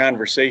how the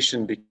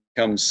conversation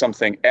becomes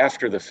something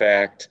after the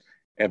fact,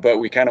 but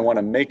we kind of want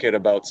to make it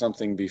about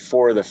something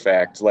before the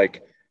fact.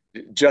 Like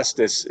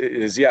justice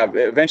is,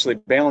 eventually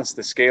balance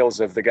the scales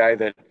of the guy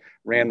that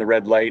ran the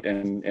red light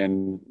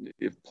and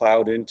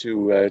plowed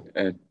into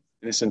an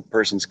innocent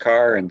person's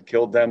car and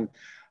killed them.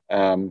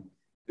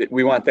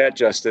 We want that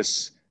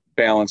justice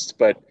balanced,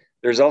 but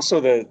there's also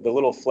the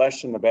little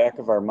flesh in the back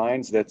of our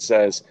minds that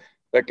says,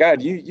 but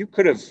God, you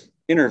could have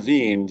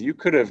intervened, you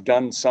could have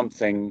done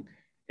something,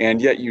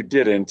 and yet you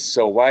didn't.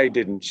 So why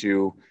didn't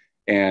you?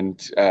 And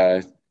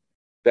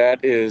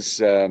that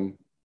is,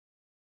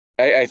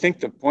 I think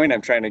the point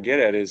I'm trying to get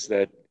at is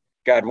that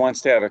God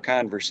wants to have a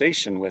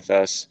conversation with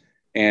us,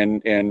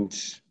 and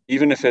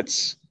even if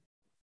it's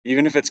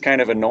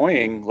kind of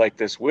annoying, like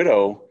this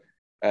widow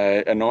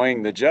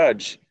annoying the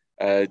judge,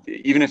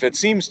 even if it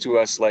seems to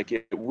us like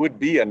it would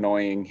be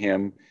annoying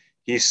him,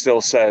 he still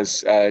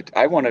says,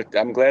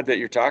 I'm glad that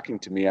you're talking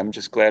to me. I'm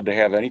just glad to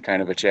have any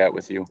kind of a chat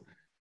with you.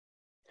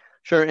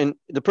 Sure. And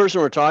the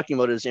person we're talking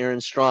about is Aaron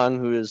Strong,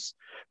 who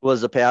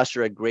was a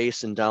pastor at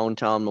Grace in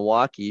downtown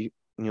Milwaukee,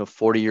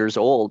 40 years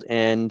old.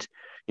 And,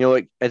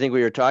 I think what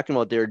you're talking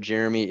about there,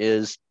 Jeremy,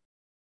 is,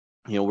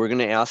 we're going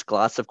to ask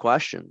lots of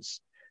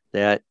questions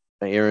that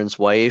Aaron's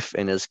wife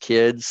and his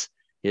kids,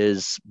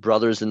 his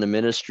brothers in the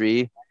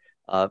ministry,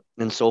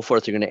 and so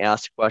forth, are going to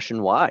ask the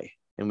question, why?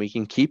 And we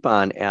can keep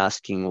on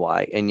asking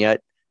why. And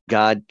yet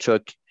God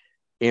took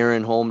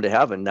Aaron home to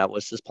heaven. That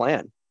was his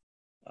plan.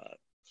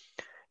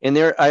 And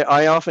there,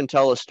 I often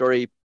tell a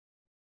story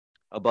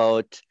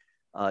about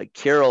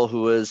Carol,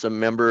 who was a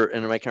member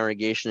in my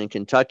congregation in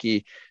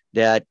Kentucky,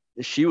 that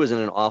she was in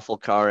an awful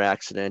car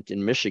accident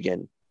in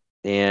Michigan.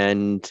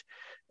 And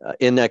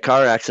in that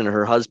car accident,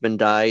 her husband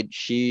died.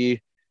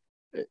 She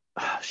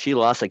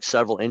lost like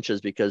several inches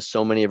because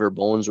so many of her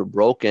bones were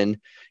broken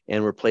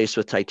and replaced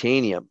with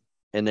titanium.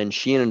 And then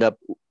she ended up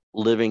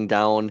living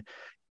down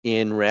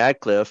in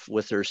Radcliffe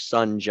with her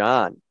son,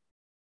 John.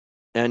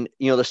 And,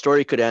 the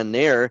story could end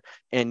there.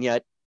 And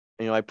yet,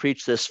 I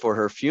preached this for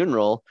her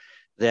funeral,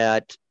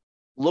 that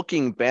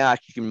looking back,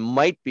 you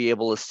might be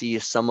able to see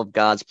some of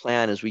God's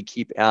plan as we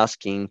keep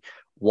asking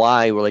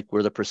why.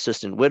 We're the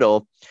persistent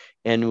widow.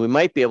 And we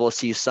might be able to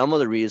see some of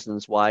the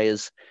reasons why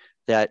is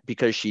that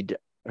because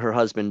her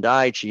husband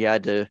died, she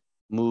had to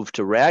move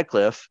to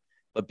Radcliffe.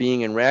 But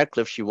being in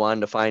Radcliffe, she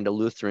wanted to find a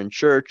Lutheran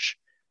church.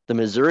 The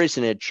Missouri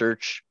Synod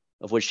Church,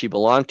 of which she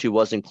belonged to,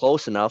 wasn't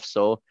close enough.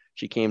 So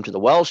she came to the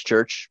Wells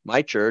Church,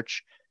 my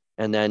church,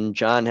 and then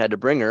John had to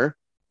bring her.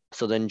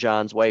 So then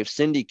John's wife,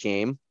 Cindy,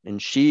 came, and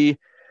she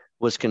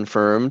was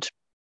confirmed.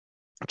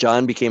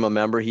 John became a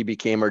member. He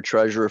became her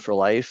treasurer for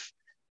life.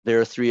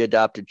 Their 3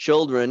 adopted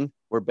children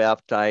were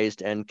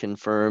baptized and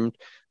confirmed.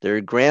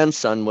 Their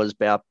grandson was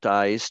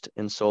baptized,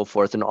 and so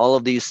forth. And all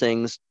of these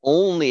things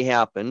only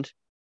happened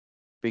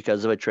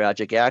because of a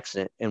tragic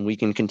accident. And we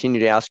can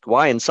continue to ask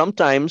why. And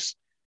sometimes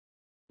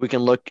we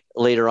can look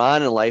later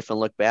on in life and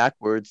look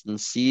backwards and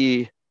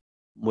see,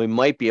 we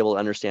might be able to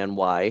understand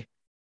why.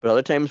 But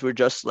other times we're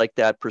just like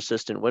that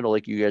persistent widow,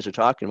 like you guys are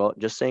talking about,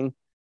 just saying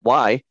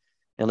why.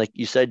 And like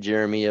you said,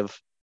 Jeremy, of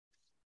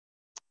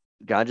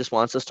God just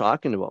wants us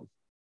talking to him.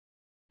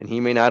 And he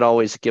may not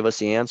always give us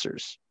the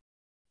answers.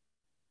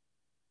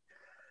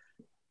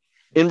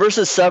 In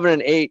verses 7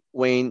 and 8,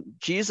 Wayne,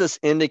 Jesus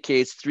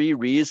indicates 3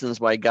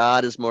 reasons why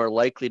God is more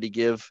likely to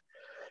give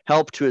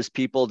help to his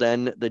people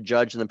than the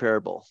judge in the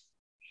parable.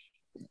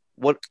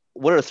 What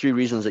are 3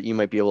 reasons that you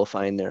might be able to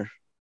find there?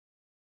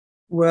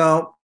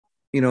 Well,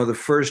 the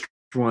first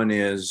one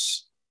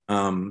is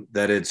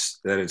that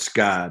it's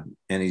God,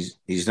 and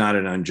he's not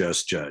an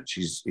unjust judge.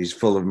 He's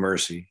full of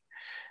mercy.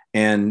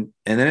 And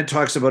then it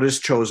talks about his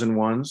chosen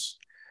ones.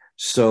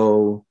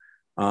 So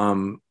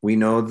we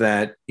know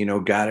that,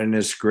 God in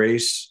his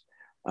grace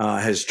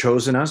has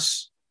chosen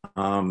us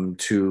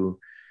to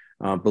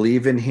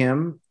believe in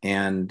him,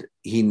 and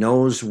he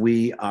knows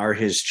we are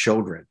his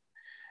children.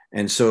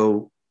 And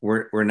so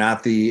we're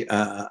not the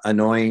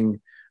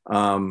annoying,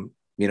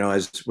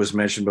 as was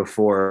mentioned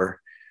before,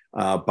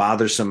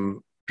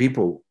 bothersome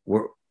people.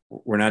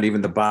 We're not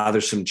even the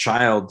bothersome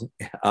child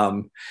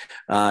in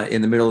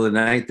the middle of the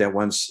night that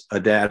wants a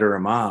dad or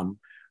a mom.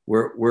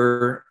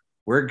 We're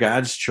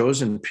God's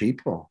chosen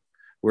people.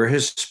 We're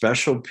his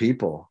special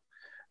people.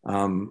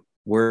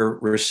 We're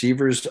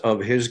receivers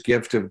of his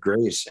gift of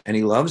grace, and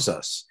he loves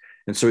us.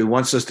 And so he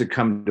wants us to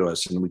come to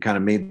us. And we kind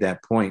of made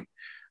that point,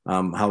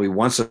 how he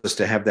wants us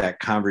to have that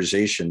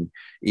conversation,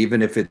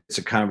 even if it's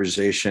a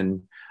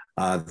conversation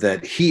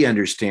that he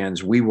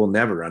understands, we will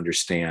never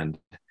understand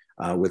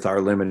with our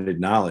limited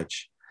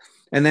knowledge.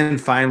 And then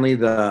finally,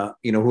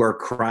 who are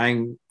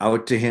crying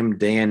out to him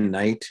day and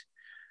night,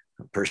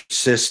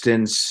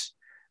 persistence,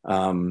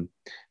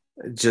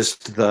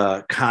 just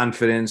the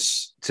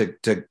confidence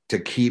to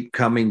keep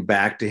coming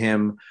back to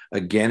him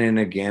again and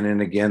again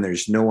and again.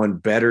 There's no one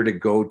better to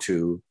go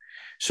to.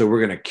 So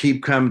we're going to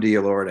keep coming to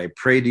you, Lord. I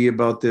prayed to you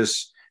about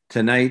this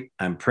tonight.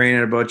 I'm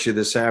praying about you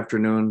this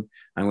afternoon.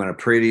 I'm going to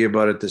pray to you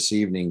about it this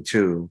evening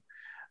too.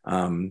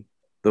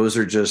 Those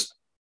are just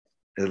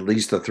at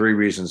least the three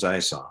reasons I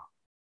saw.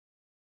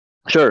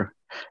 Sure.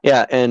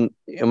 Yeah. And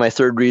my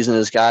third reason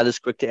is God is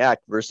quick to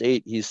act. Verse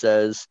 8, he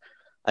says,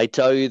 I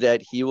tell you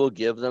that he will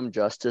give them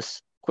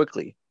justice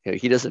quickly.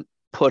 He doesn't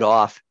put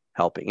off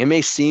helping. It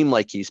may seem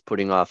like he's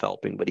putting off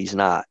helping, but he's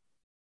not.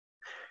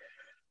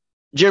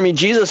 Jeremy,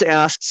 Jesus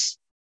asks,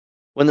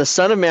 when the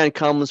Son of Man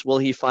comes, will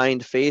he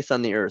find faith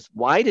on the earth?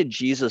 Why did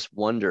Jesus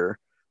wonder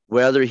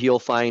whether he'll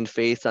find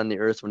faith on the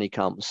earth when he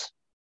comes?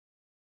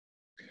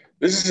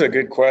 This is a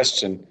good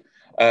question.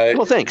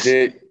 Well, thanks.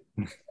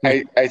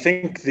 I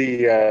think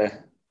the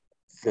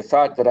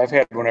thought that I've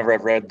had whenever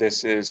I've read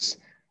this is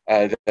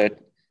that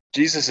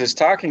Jesus is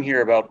talking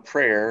here about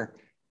prayer,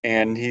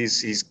 and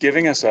he's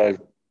giving us a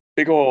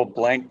big old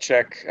blank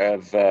check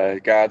of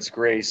God's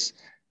grace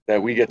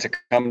that we get to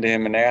come to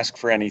him and ask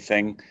for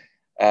anything.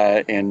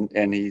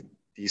 And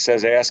he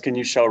says, ask and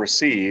you shall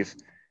receive.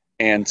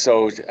 And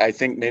so I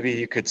think maybe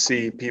you could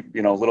see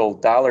people, little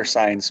dollar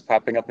signs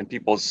popping up in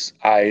people's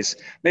eyes,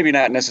 maybe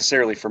not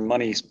necessarily for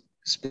money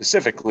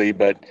specifically,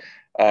 but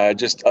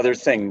just other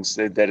things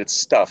that it's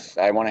stuff.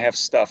 I want to have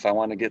stuff. I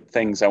want to get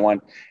things I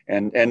want.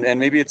 And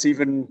maybe it's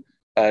even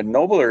a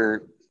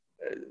nobler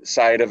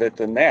side of it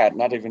than that,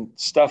 not even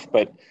stuff,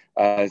 but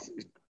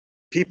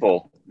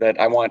people that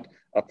I want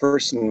a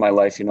person in my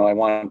life. I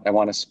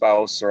want a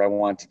spouse, or I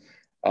want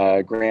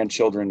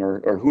grandchildren,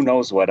 or who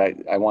knows what.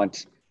 I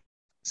want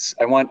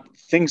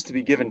things to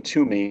be given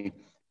to me.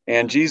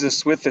 And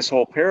Jesus, with this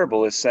whole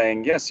parable, is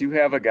saying, yes, you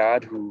have a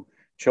God who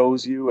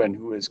chose you and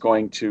who is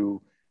going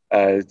to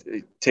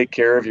take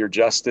care of your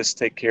justice,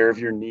 take care of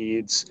your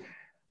needs.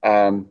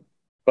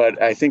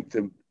 But I think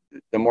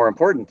the more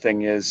important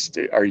thing is,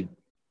 are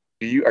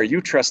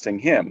you trusting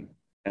him?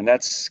 And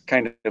that's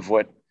kind of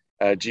what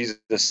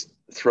Jesus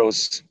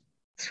throws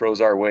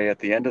our way at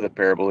the end of the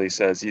parable. He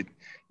says,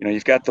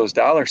 you've got those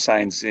dollar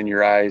signs in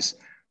your eyes,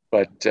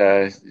 but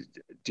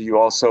do you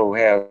also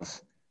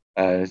have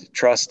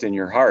trust in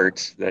your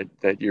heart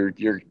that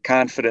you're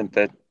confident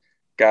that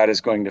God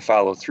is going to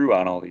follow through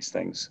on all these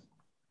things?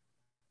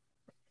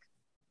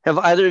 Have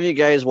either of you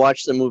guys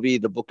watched the movie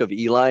The Book of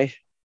Eli?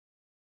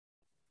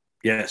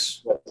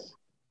 Yes.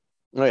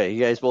 Okay, you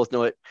guys both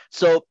know it.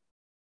 So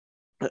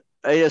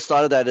I just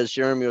thought of that as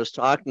Jeremy was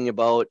talking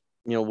about,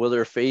 will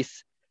there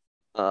faith,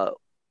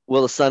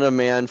 will the Son of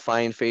Man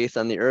find faith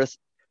on the earth?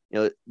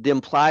 The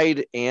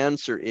implied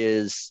answer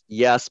is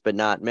yes, but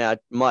not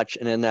much.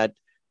 And in that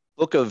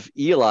Book of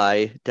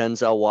Eli,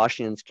 Denzel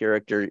Washington's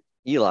character,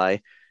 Eli,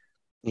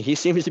 he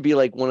seems to be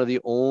like one of the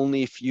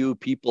only few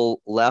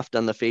people left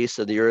on the face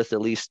of the earth,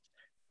 at least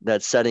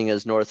that setting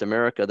as North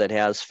America, that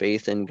has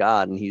faith in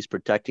God. And he's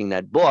protecting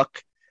that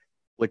book,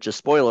 which, a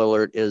spoiler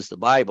alert, is the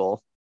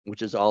Bible,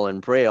 which is all in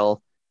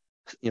Braille.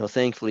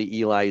 Thankfully,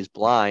 Eli is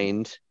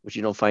blind, which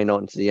you don't find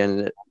out until the end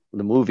of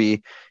the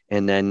movie.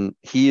 And then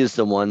he is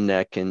the one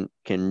that can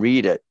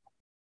read it.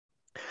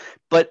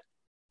 But,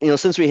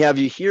 since we have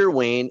you here,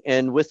 Wayne,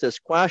 and with this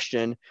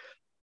question,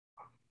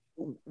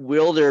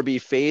 will there be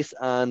faith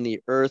on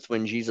the earth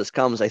when Jesus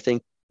comes? I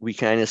think we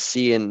kind of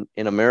see in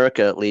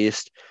America, at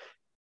least,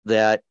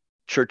 that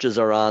churches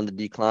are on the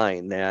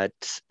decline, that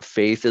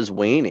faith is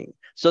waning.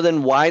 So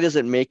then why does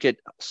it make it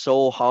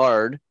so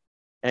hard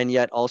and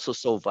yet also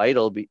so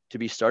vital to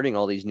be starting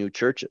all these new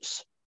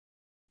churches?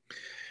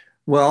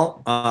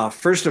 Well,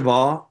 first of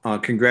all,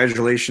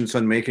 congratulations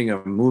on making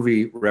a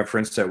movie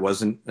reference that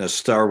wasn't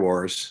Star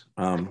Wars.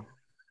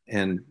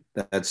 And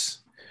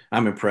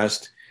I'm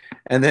impressed.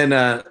 And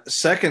then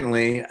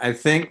secondly, I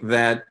think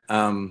that,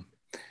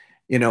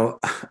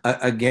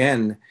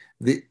 again,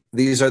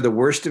 these are the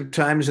worst of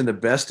times and the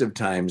best of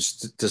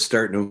times to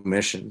start new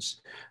missions.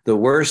 The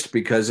worst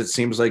because it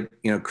seems like,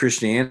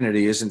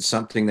 Christianity isn't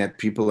something that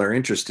people are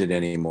interested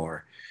in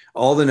anymore.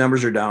 All the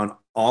numbers are down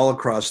all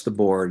across the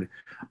board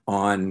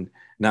on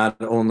not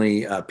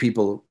only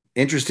people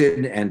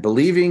interested and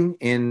believing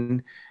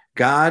in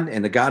God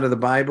and the God of the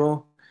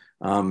Bible,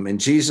 and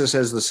Jesus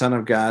as the Son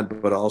of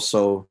God, but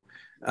also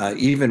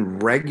even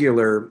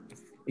regular,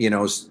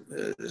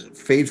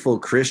 faithful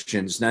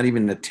Christians not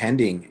even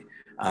attending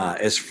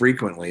as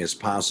frequently as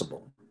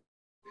possible.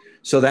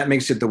 So that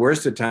makes it the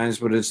worst at times,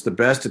 but it's the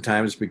best at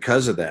times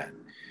because of that,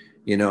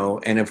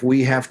 and if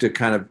we have to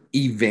kind of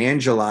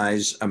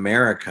evangelize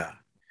America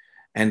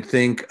and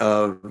think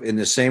of in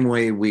the same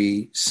way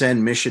we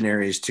send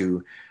missionaries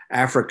to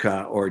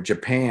Africa or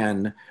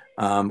Japan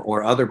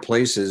or other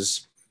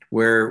places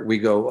where we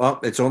go, oh,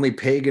 it's only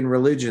pagan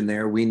religion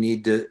there. We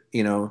need to,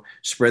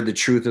 spread the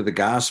truth of the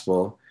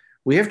gospel.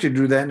 We have to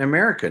do that in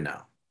America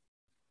now.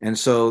 And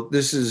so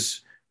this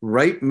is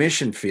right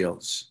mission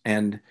fields.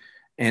 And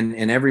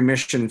in every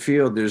mission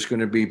field, there's going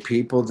to be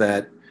people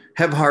that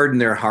have hardened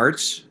their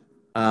hearts,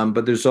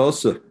 but there's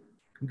also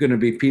going to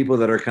be people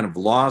that are kind of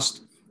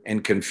lost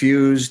and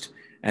confused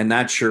and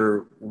not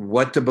sure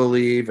what to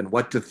believe and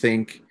what to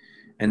think.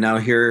 And now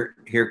here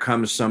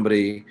comes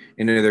somebody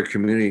in their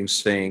community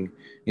saying,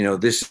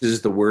 this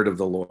is the word of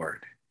the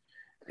Lord,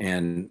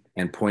 and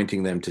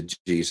pointing them to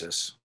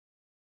Jesus.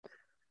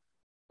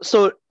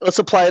 So let's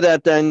apply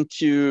that then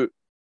to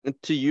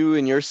you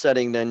in your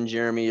setting then,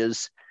 Jeremy,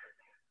 is,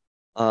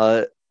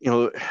 I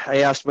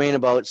asked Wayne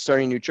about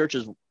starting new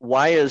churches.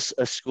 Why is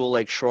a school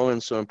like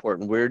Shoreland so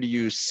important? Where do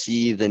you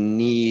see the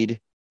need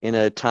in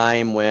a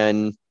time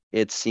when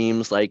it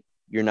seems like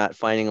you're not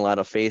finding a lot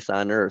of faith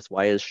on earth?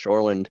 Why is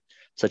Shoreland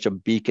such a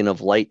beacon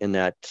of light in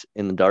the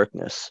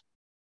darkness?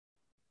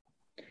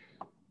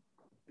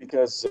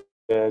 Because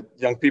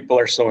young people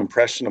are so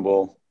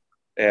impressionable,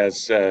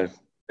 as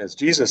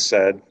Jesus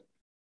said,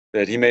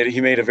 that he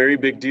made a very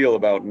big deal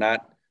about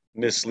not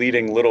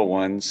misleading little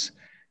ones.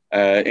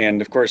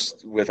 And of course,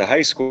 with a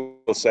high school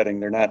setting,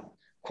 they're not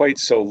quite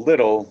so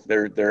little.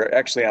 They're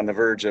actually on the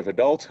verge of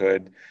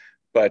adulthood,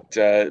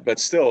 but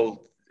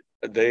still,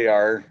 they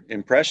are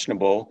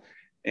impressionable,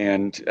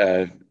 and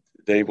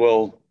they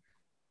will,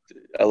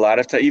 a lot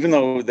of time, even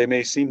though they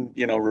may seem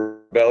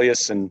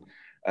rebellious and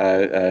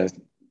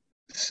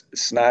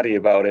snotty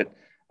about it,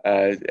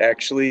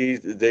 actually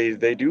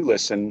they do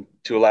listen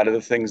to a lot of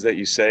the things that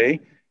you say,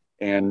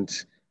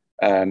 and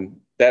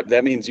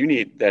that means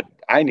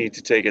I need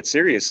to take it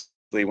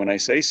seriously when I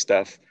say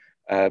stuff,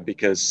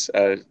 because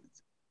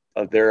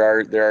there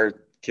are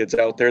kids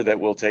out there that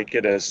will take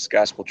it as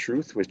gospel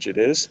truth, which it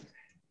is,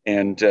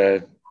 and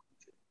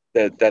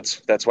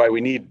that's why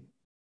we need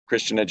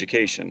Christian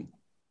education.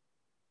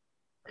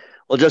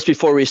 Well, just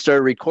before we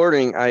started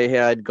recording, I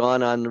had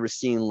gone on the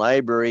Racine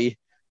Library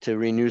to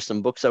renew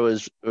some books I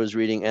was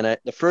reading, and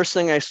the first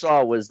thing I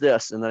saw was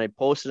this, and then I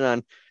posted it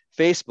on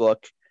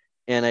Facebook,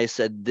 and I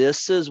said,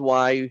 this is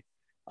why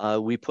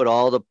we put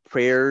all the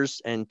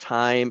prayers and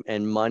time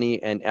and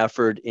money and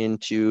effort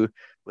into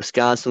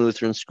Wisconsin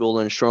Lutheran School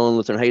and Shoreland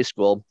Lutheran High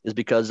School, is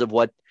because of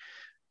what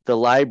the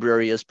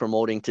library is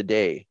promoting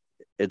today.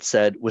 It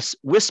said,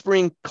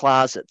 Whispering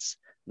Closets,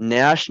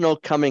 National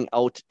Coming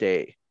Out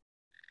Day.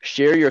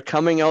 Share your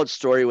coming out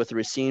story with the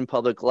Racine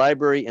Public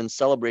Library in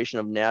celebration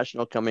of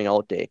National Coming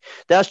Out Day.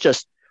 That's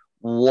just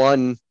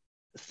one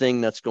thing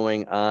that's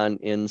going on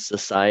in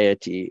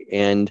society.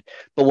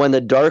 But when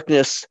the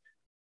darkness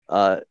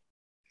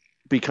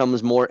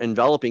becomes more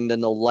enveloping,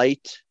 then the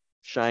light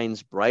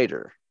shines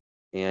brighter.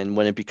 And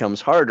when it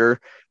becomes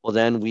harder, well,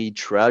 then we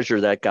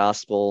treasure that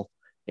gospel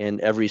and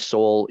every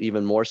soul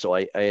even more so.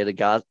 I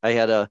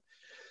had a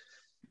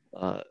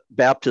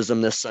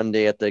baptism this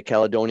Sunday at the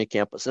Caledonia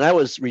campus, and I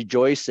was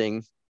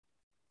rejoicing,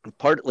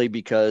 mainly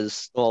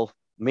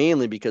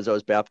because I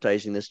was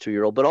baptizing this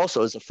 2-year-old, but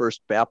also as the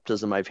first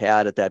baptism I've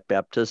had at that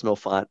baptismal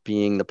font,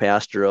 being the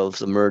pastor of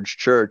the Merged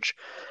Church.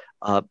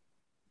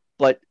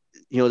 But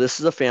this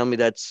is a family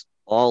that's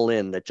all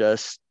in, that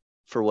just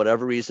for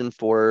whatever reason,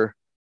 for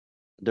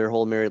their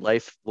whole married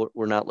life,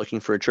 we're not looking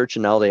for a church,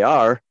 and now they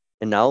are,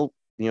 and now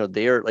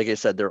they are, like I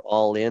said, they're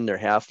all in, they're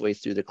halfway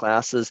through the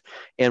classes,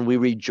 and we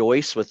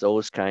rejoice with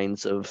those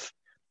kinds of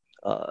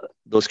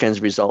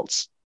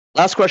results.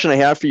 Last question I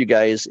have for you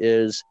guys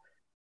is,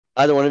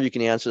 either one of you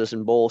can answer this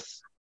in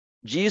both.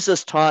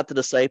 Jesus taught the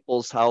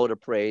disciples how to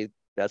pray.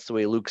 That's the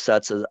way Luke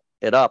sets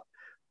it up.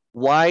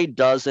 Why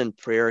doesn't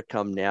prayer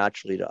come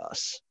naturally to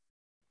us?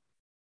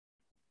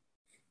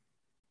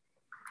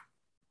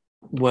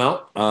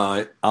 Well,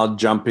 I'll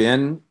jump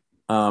in.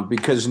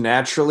 Because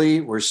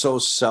naturally we're so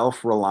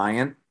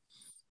self-reliant.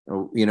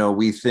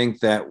 We think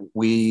that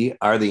we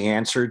are the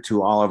answer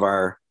to all of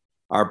our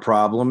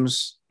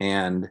problems.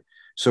 And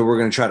so we're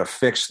going to try to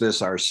fix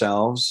this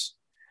ourselves.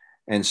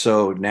 And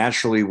so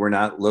naturally we're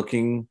not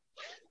looking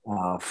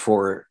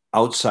for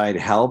outside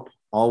help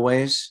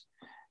always.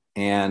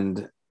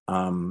 And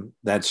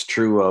that's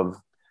true of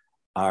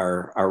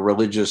our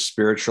religious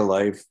spiritual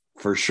life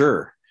for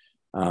sure.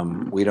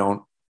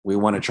 We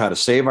want to try to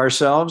save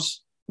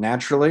ourselves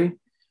naturally.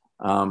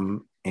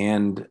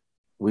 And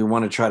we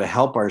want to try to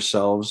help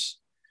ourselves,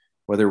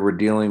 whether we're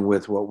dealing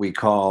with what we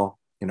call,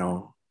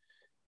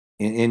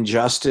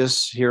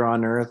 injustice here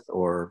on earth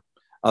or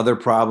other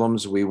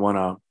problems. We want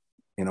to,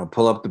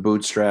 pull up the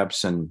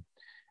bootstraps and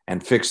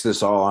fix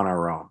this all on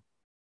our own.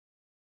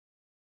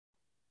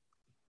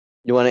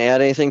 You want to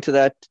add anything to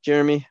that,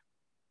 Jeremy?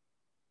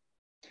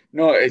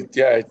 No,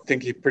 I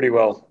think he pretty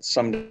well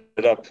summed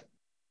it up.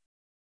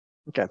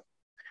 Okay.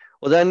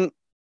 Well, then,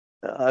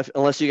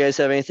 unless you guys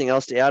have anything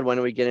else to add, why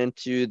don't we get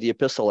into the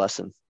epistle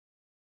lesson?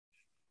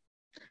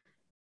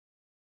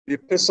 The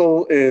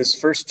epistle is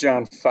 1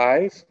 John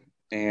 5,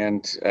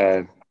 and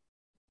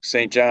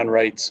St. John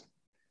writes,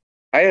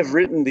 I have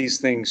written these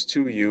things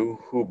to you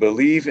who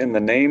believe in the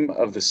name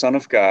of the Son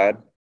of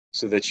God,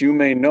 so that you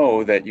may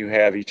know that you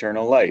have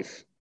eternal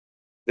life.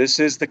 This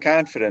is the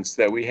confidence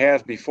that we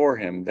have before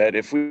him, that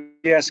if we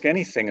ask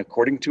anything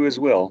according to his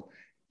will,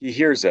 he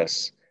hears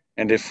us.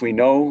 And if we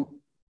know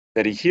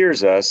that he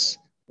hears us,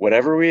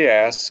 whatever we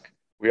ask,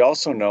 we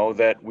also know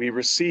that we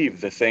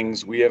receive the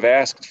things we have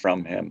asked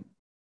from him.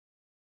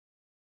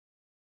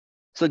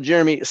 So,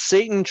 Jeremy,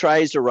 Satan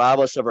tries to rob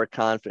us of our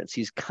confidence.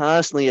 He's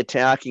constantly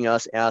attacking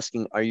us,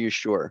 asking, are you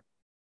sure?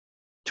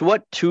 To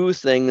what two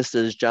things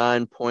does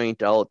John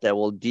point out that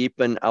will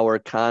deepen our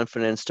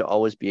confidence to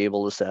always be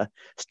able to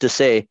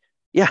say,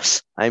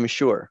 yes, I'm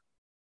sure?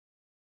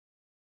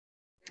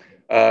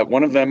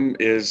 One of them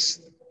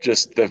is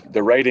just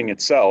the writing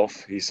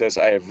itself. He says,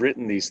 I have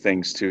written these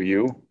things to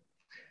you.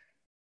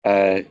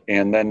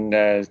 And then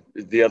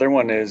the other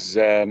one is,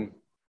 I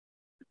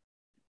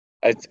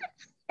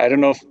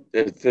don't know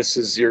if this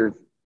is your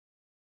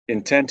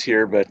intent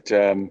here, but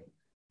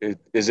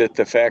is it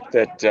the fact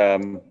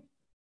that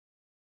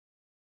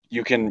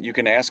you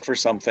can ask for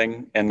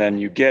something and then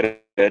you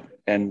get it,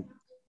 and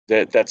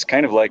that's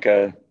kind of like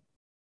a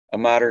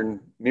modern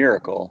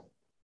miracle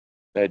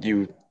that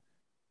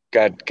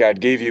God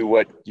gave you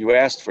what you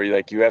asked for.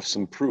 Like you have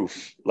some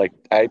proof. Like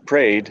I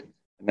prayed,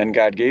 and then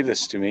God gave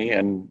this to me,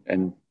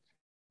 and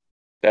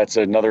that's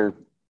another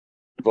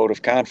vote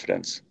of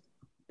confidence.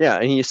 Yeah,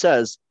 and he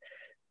says,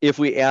 if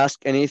we ask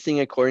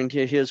anything according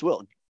to his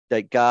will,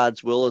 that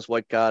God's will is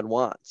what God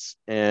wants.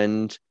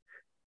 And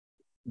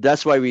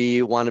that's why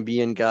we want to be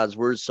in God's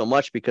word so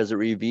much, because it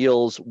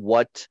reveals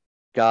what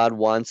God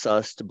wants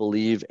us to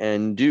believe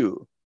and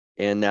do.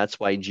 And that's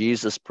why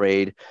Jesus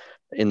prayed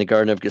in the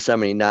Garden of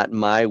Gethsemane, not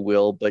my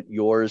will, but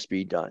yours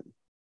be done.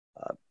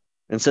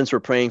 And since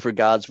we're praying for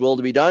God's will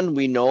to be done,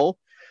 we know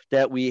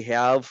that we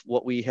have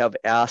what we have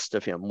asked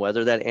of him,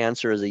 whether that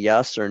answer is a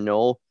yes or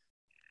no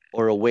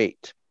or a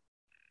wait.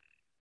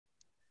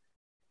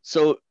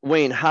 So,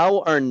 Wayne,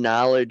 how are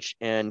knowledge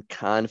and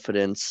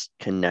confidence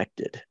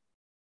connected?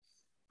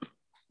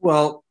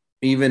 Well,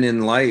 even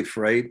in life,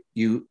 right?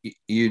 You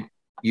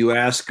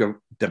ask a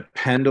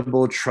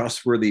dependable,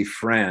 trustworthy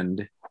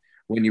friend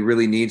when you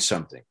really need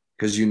something,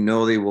 because you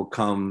know they will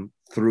come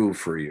through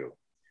for you.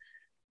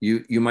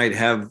 You might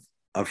have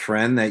a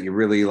friend that you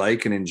really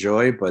like and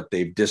enjoy, but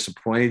they've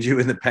disappointed you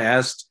in the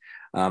past.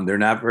 They're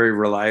not very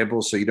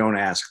reliable, so you don't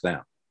ask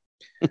them.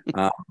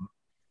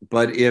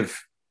 But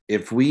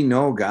if we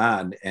know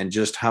God and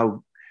just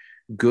how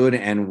good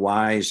and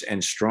wise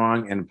and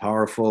strong and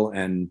powerful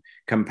and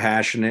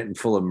compassionate and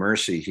full of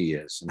mercy he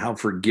is, and how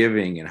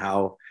forgiving and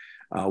how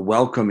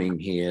welcoming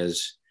he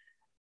is,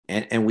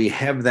 and we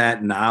have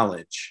that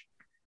knowledge,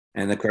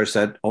 and of course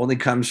that only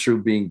comes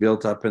through being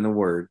built up in the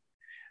word,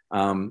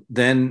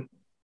 then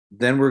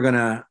we're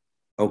gonna,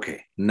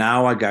 okay,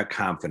 now I got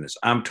confidence.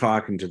 I'm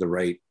talking to the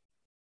right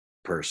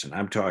person.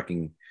 I'm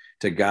talking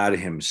to God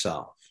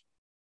himself.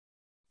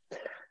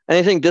 And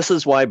I think this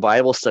is why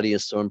Bible study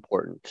is so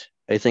important.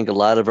 I think a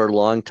lot of our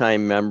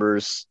longtime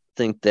members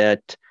think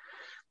that,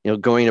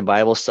 going to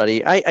Bible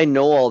study, I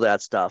know all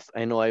that stuff.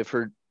 I know I've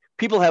heard,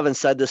 people haven't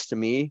said this to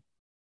me,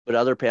 but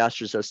other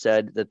pastors have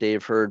said that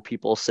they've heard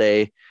people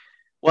say,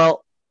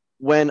 well,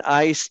 when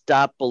I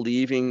stop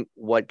believing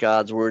what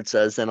God's word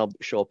says, then I'll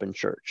show up in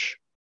church,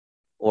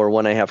 or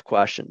when I have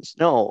questions.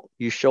 No,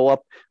 you show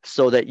up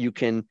so that you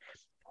can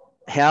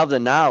have the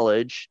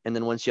knowledge. And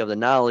then once you have the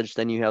knowledge,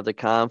 then you have the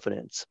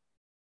confidence.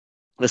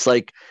 It's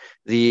like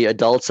the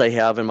adults I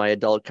have in my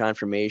adult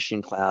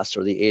confirmation class,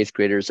 or the 8th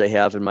graders I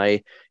have in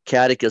my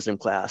catechism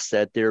class,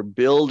 that they're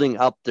building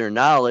up their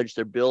knowledge,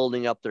 they're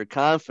building up their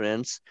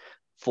confidence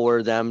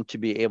for them to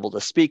be able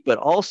to speak, but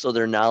also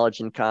their knowledge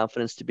and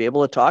confidence to be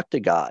able to talk to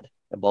God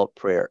about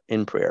prayer,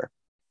 in prayer.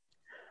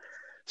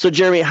 So,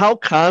 Jeremy, how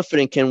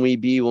confident can we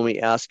be when we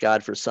ask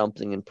God for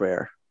something in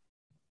prayer?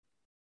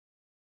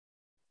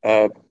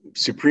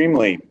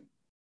 Supremely.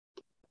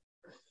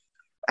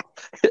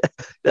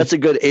 That's a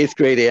good 8th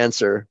grade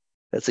answer.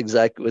 That's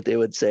exactly what they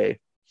would say.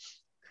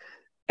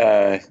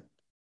 Yeah,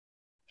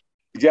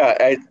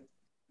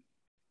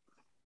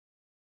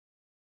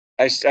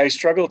 I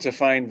struggle to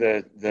find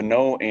the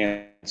no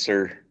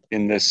answer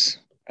in this,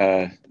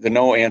 the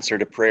no answer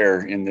to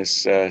prayer in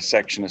this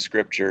section of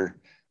scripture,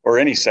 or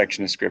any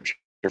section of scripture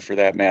for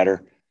that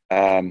matter.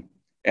 And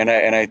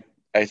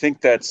I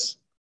think that's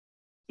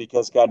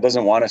because God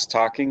doesn't want us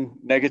talking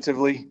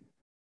negatively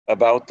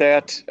about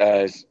that.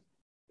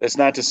 That's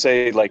not to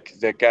say like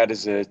that God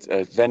is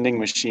a vending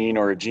machine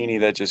or a genie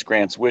that just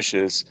grants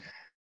wishes,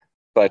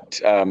 but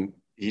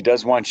he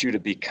does want you to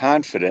be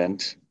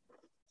confident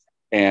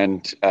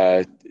And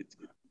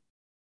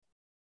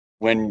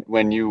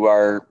when you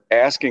are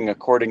asking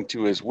according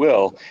to His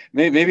will,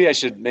 maybe I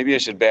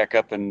should back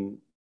up and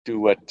do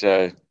what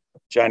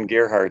John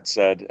Gerhardt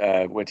said.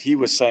 What he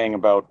was saying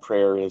about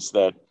prayer is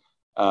that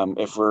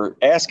if we're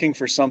asking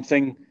for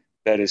something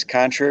that is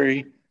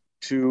contrary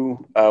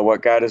to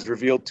what God has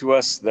revealed to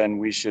us, then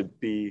we should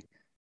be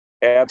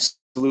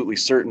absolutely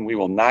certain we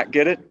will not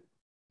get it.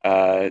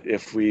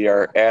 If we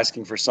are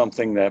asking for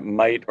something that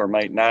might or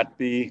might not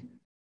be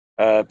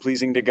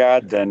pleasing to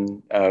God,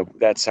 then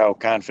that's how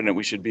confident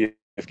we should be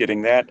of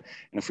getting that.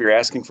 And if we're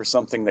asking for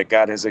something that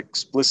God has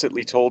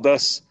explicitly told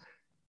us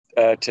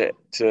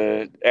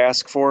to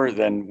ask for,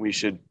 then we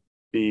should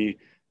be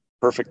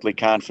perfectly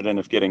confident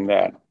of getting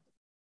that.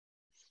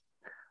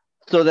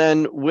 So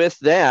then with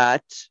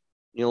that,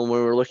 when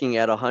we're looking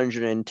at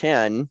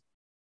 110,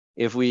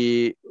 if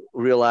we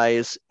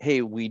realize,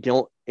 hey, we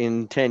don't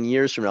in 10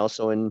 years from now,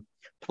 so in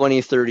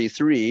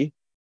 2033,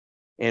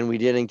 and we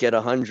didn't get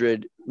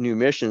 100 new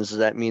missions, does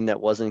that mean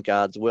that wasn't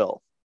God's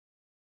will?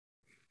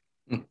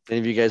 Any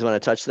of you guys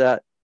want to touch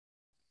that?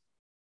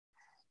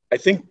 I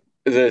think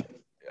the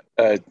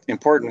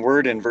important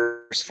word in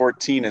verse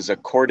 14 is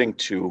according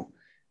to,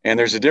 and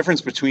there's a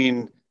difference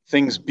between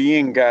things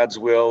being God's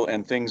will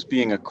and things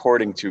being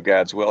according to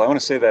God's will. I want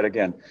to say that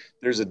again.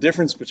 There's a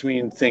difference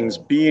between things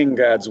being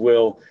God's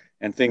will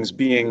and things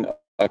being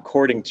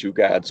according to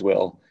God's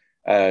will.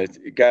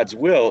 God's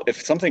will,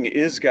 if something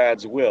is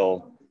God's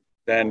will,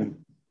 then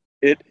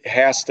it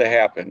has to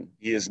happen.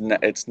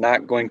 It's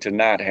not going to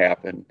not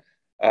happen.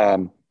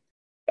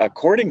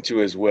 According to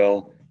His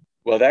will,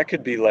 well, that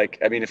could be like,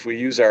 I mean, if we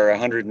use our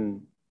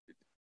 110.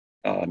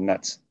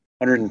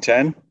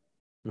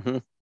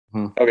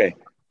 Mm-hmm. Okay,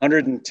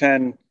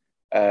 110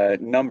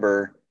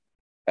 number,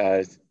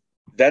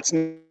 that's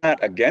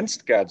not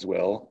against God's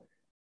will.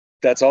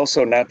 That's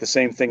also not the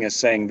same thing as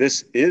saying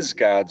this is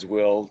God's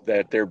will,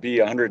 that there be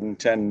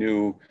 110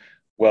 new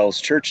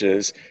WELS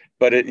churches.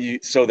 But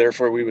so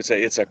therefore we would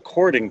say it's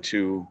according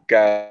to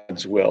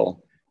God's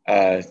will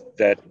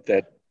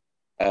that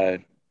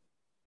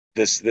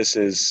this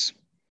is.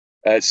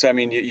 So I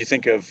mean, you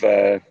think of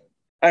I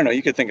don't know.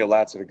 You could think of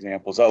lots of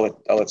examples.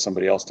 I'll let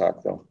somebody else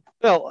talk though.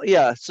 Well,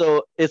 yeah.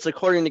 So it's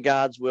according to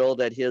God's will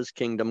that His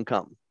kingdom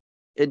come.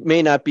 It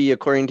may not be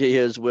according to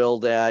His will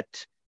that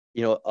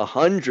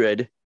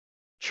 100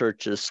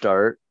 churches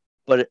start,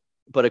 but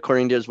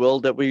according to His will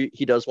that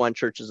He does want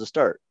churches to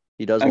start.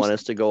 He does want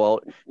us to go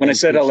out. When I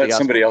said I'll let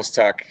somebody else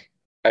talk,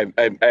 I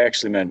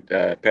actually meant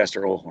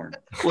Pastor Olhorn.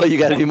 Well, you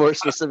got to be more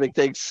specific.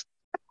 Thanks.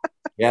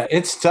 Yeah,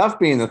 it's tough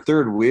being the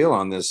third wheel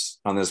on this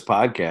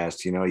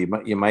podcast.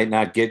 You might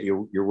not get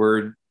your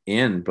word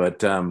in,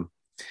 but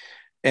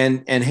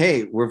and hey,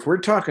 if we're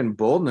talking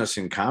boldness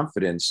and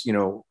confidence,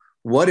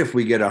 what if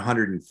we get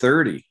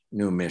 130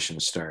 new mission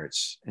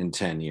starts in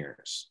 10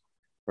 years,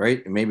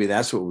 right? Maybe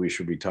that's what we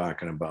should be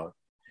talking about.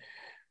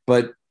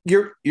 But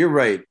you're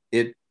right.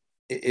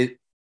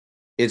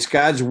 It's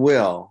God's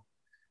will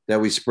that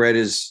we spread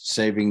His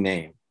saving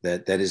name,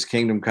 that His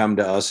kingdom come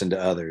to us and to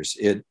others.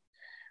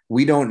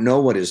 We don't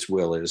know what His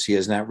will is. He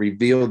has not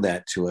revealed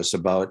that to us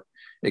about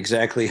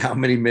exactly how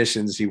many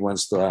missions He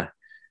wants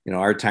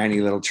our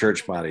tiny little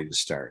church body to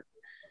start.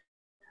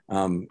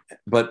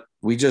 But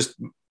we just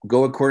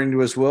go according to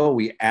His will.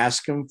 We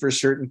ask Him for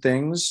certain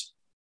things,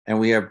 and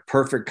we have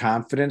perfect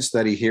confidence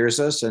that He hears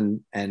us,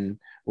 and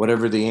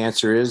whatever the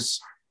answer is,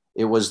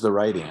 it was the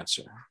right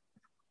answer.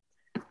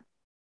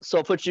 So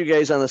I'll put you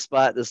guys on the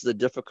spot. This is a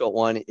difficult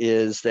one,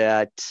 is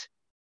that,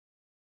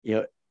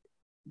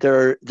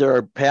 there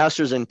are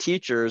pastors and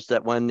teachers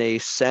that when they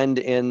send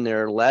in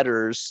their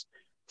letters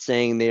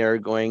saying they are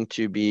going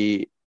to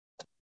be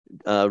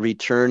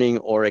returning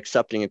or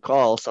accepting a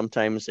call,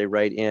 sometimes they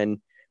write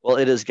in, well,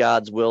 it is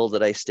God's will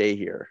that I stay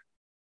here,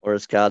 or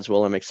it's God's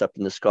will I'm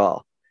accepting this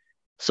call.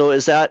 So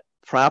is that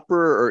proper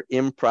or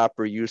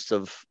improper use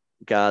of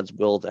God's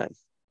will then?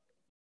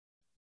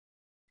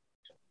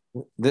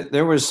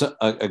 There was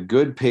a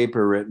good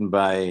paper written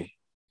by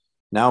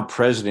now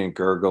President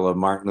Gergel of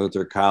Martin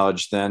Luther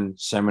College, then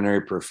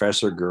seminary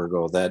professor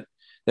Gergel, that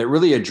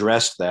really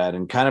addressed that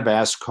and kind of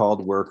asked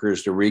called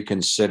workers to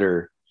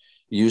reconsider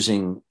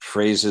using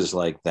phrases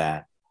like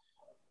that.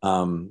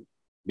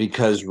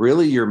 Because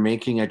really you're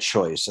making a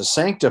choice, a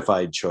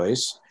sanctified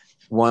choice,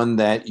 one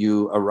that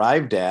you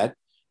arrived at,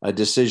 a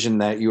decision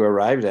that you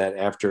arrived at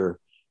after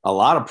a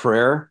lot of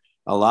prayer,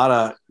 a lot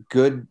of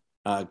good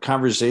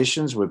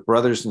conversations with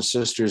brothers and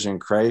sisters in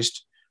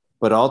Christ,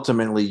 but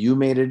ultimately you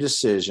made a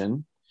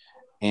decision,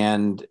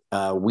 and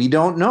we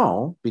don't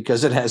know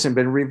because it hasn't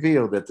been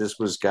revealed that this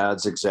was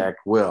God's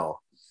exact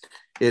will.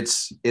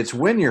 It's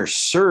when you're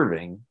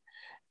serving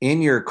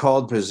in your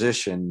called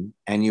position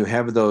and you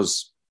have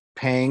those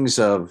pangs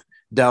of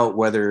doubt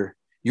whether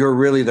you're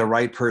really the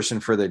right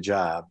person for the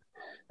job.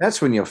 That's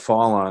when you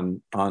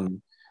fall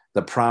on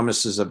the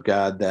promises of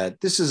God that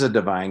this is a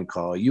divine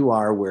call. You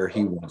are where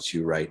He wants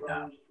you right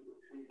now.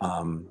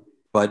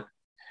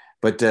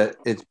 But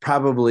it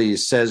probably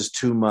says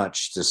too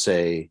much to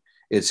say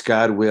it's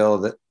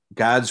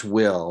God's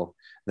will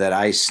that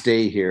I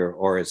stay here,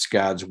 or it's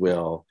God's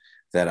will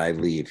that I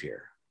leave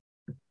here.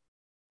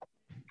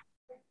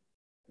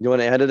 You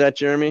want to add to that,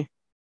 Jeremy?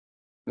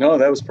 No,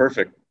 that was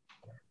perfect.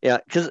 Yeah,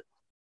 because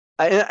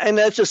and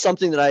that's just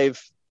something that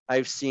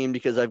I've seen,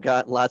 because I've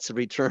gotten lots of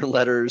return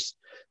letters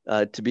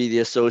to be the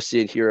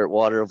associate here at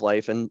Water of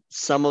Life, and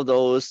some of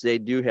those, they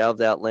do have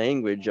that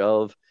language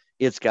of,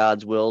 it's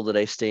God's will that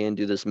I stay and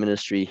do this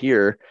ministry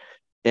here.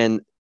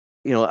 And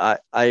I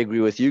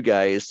agree with you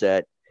guys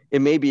that it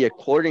may be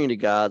according to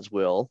God's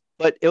will,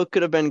 but it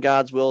could have been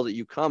God's will that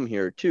you come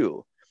here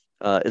too.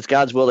 It's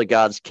God's will that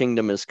God's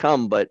kingdom has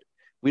come, but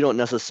we don't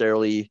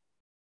necessarily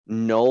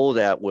know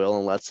that will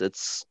unless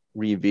it's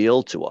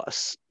revealed to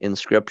us in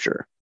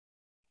Scripture.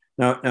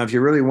 Now, if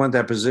you really want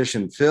that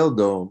position filled,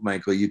 though,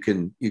 Michael, you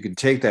can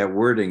take that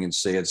wording and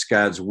say it's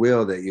God's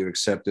will that you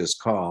accept this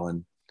call,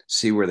 and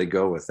see where they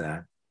go with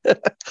that.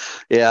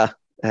 Yeah,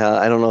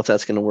 I don't know if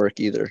that's going to work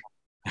either.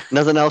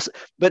 Nothing else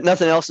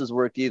has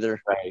worked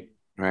either.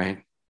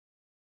 Right.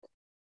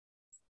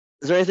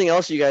 Is there anything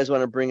else you guys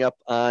want to bring up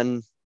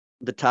on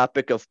the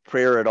topic of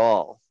prayer at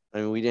all? I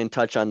mean, we didn't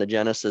touch on the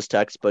Genesis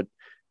text, but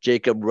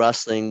Jacob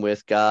wrestling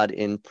with God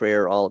in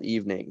prayer all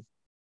evening.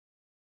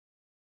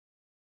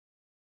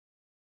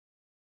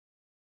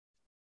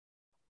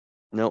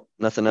 Nope,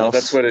 nothing else.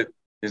 That's what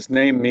his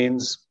name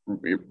means.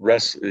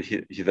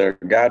 The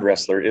God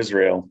wrestler,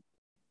 Israel.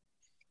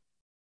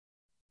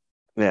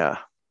 Yeah.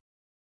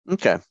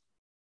 Okay.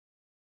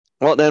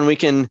 Well, then we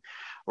can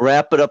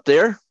wrap it up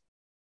there.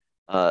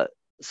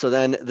 So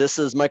then this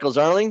is Michael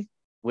Zarling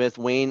with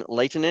Wayne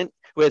Leitonen,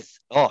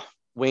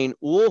 Wayne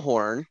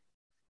Uhlhorn,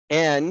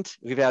 and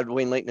we've had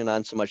Wayne Leitonen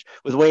on so much,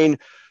 with Wayne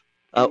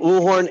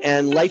Uhlhorn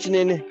and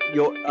Leitonen,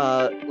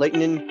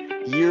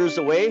 years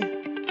away.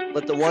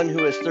 Let the one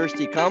who is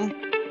thirsty come.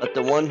 Let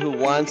the one who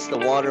wants the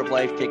water of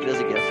life take it as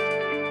a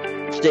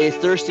gift. Stay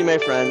thirsty, my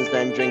friends,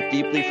 then drink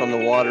deeply from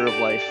the water of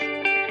life.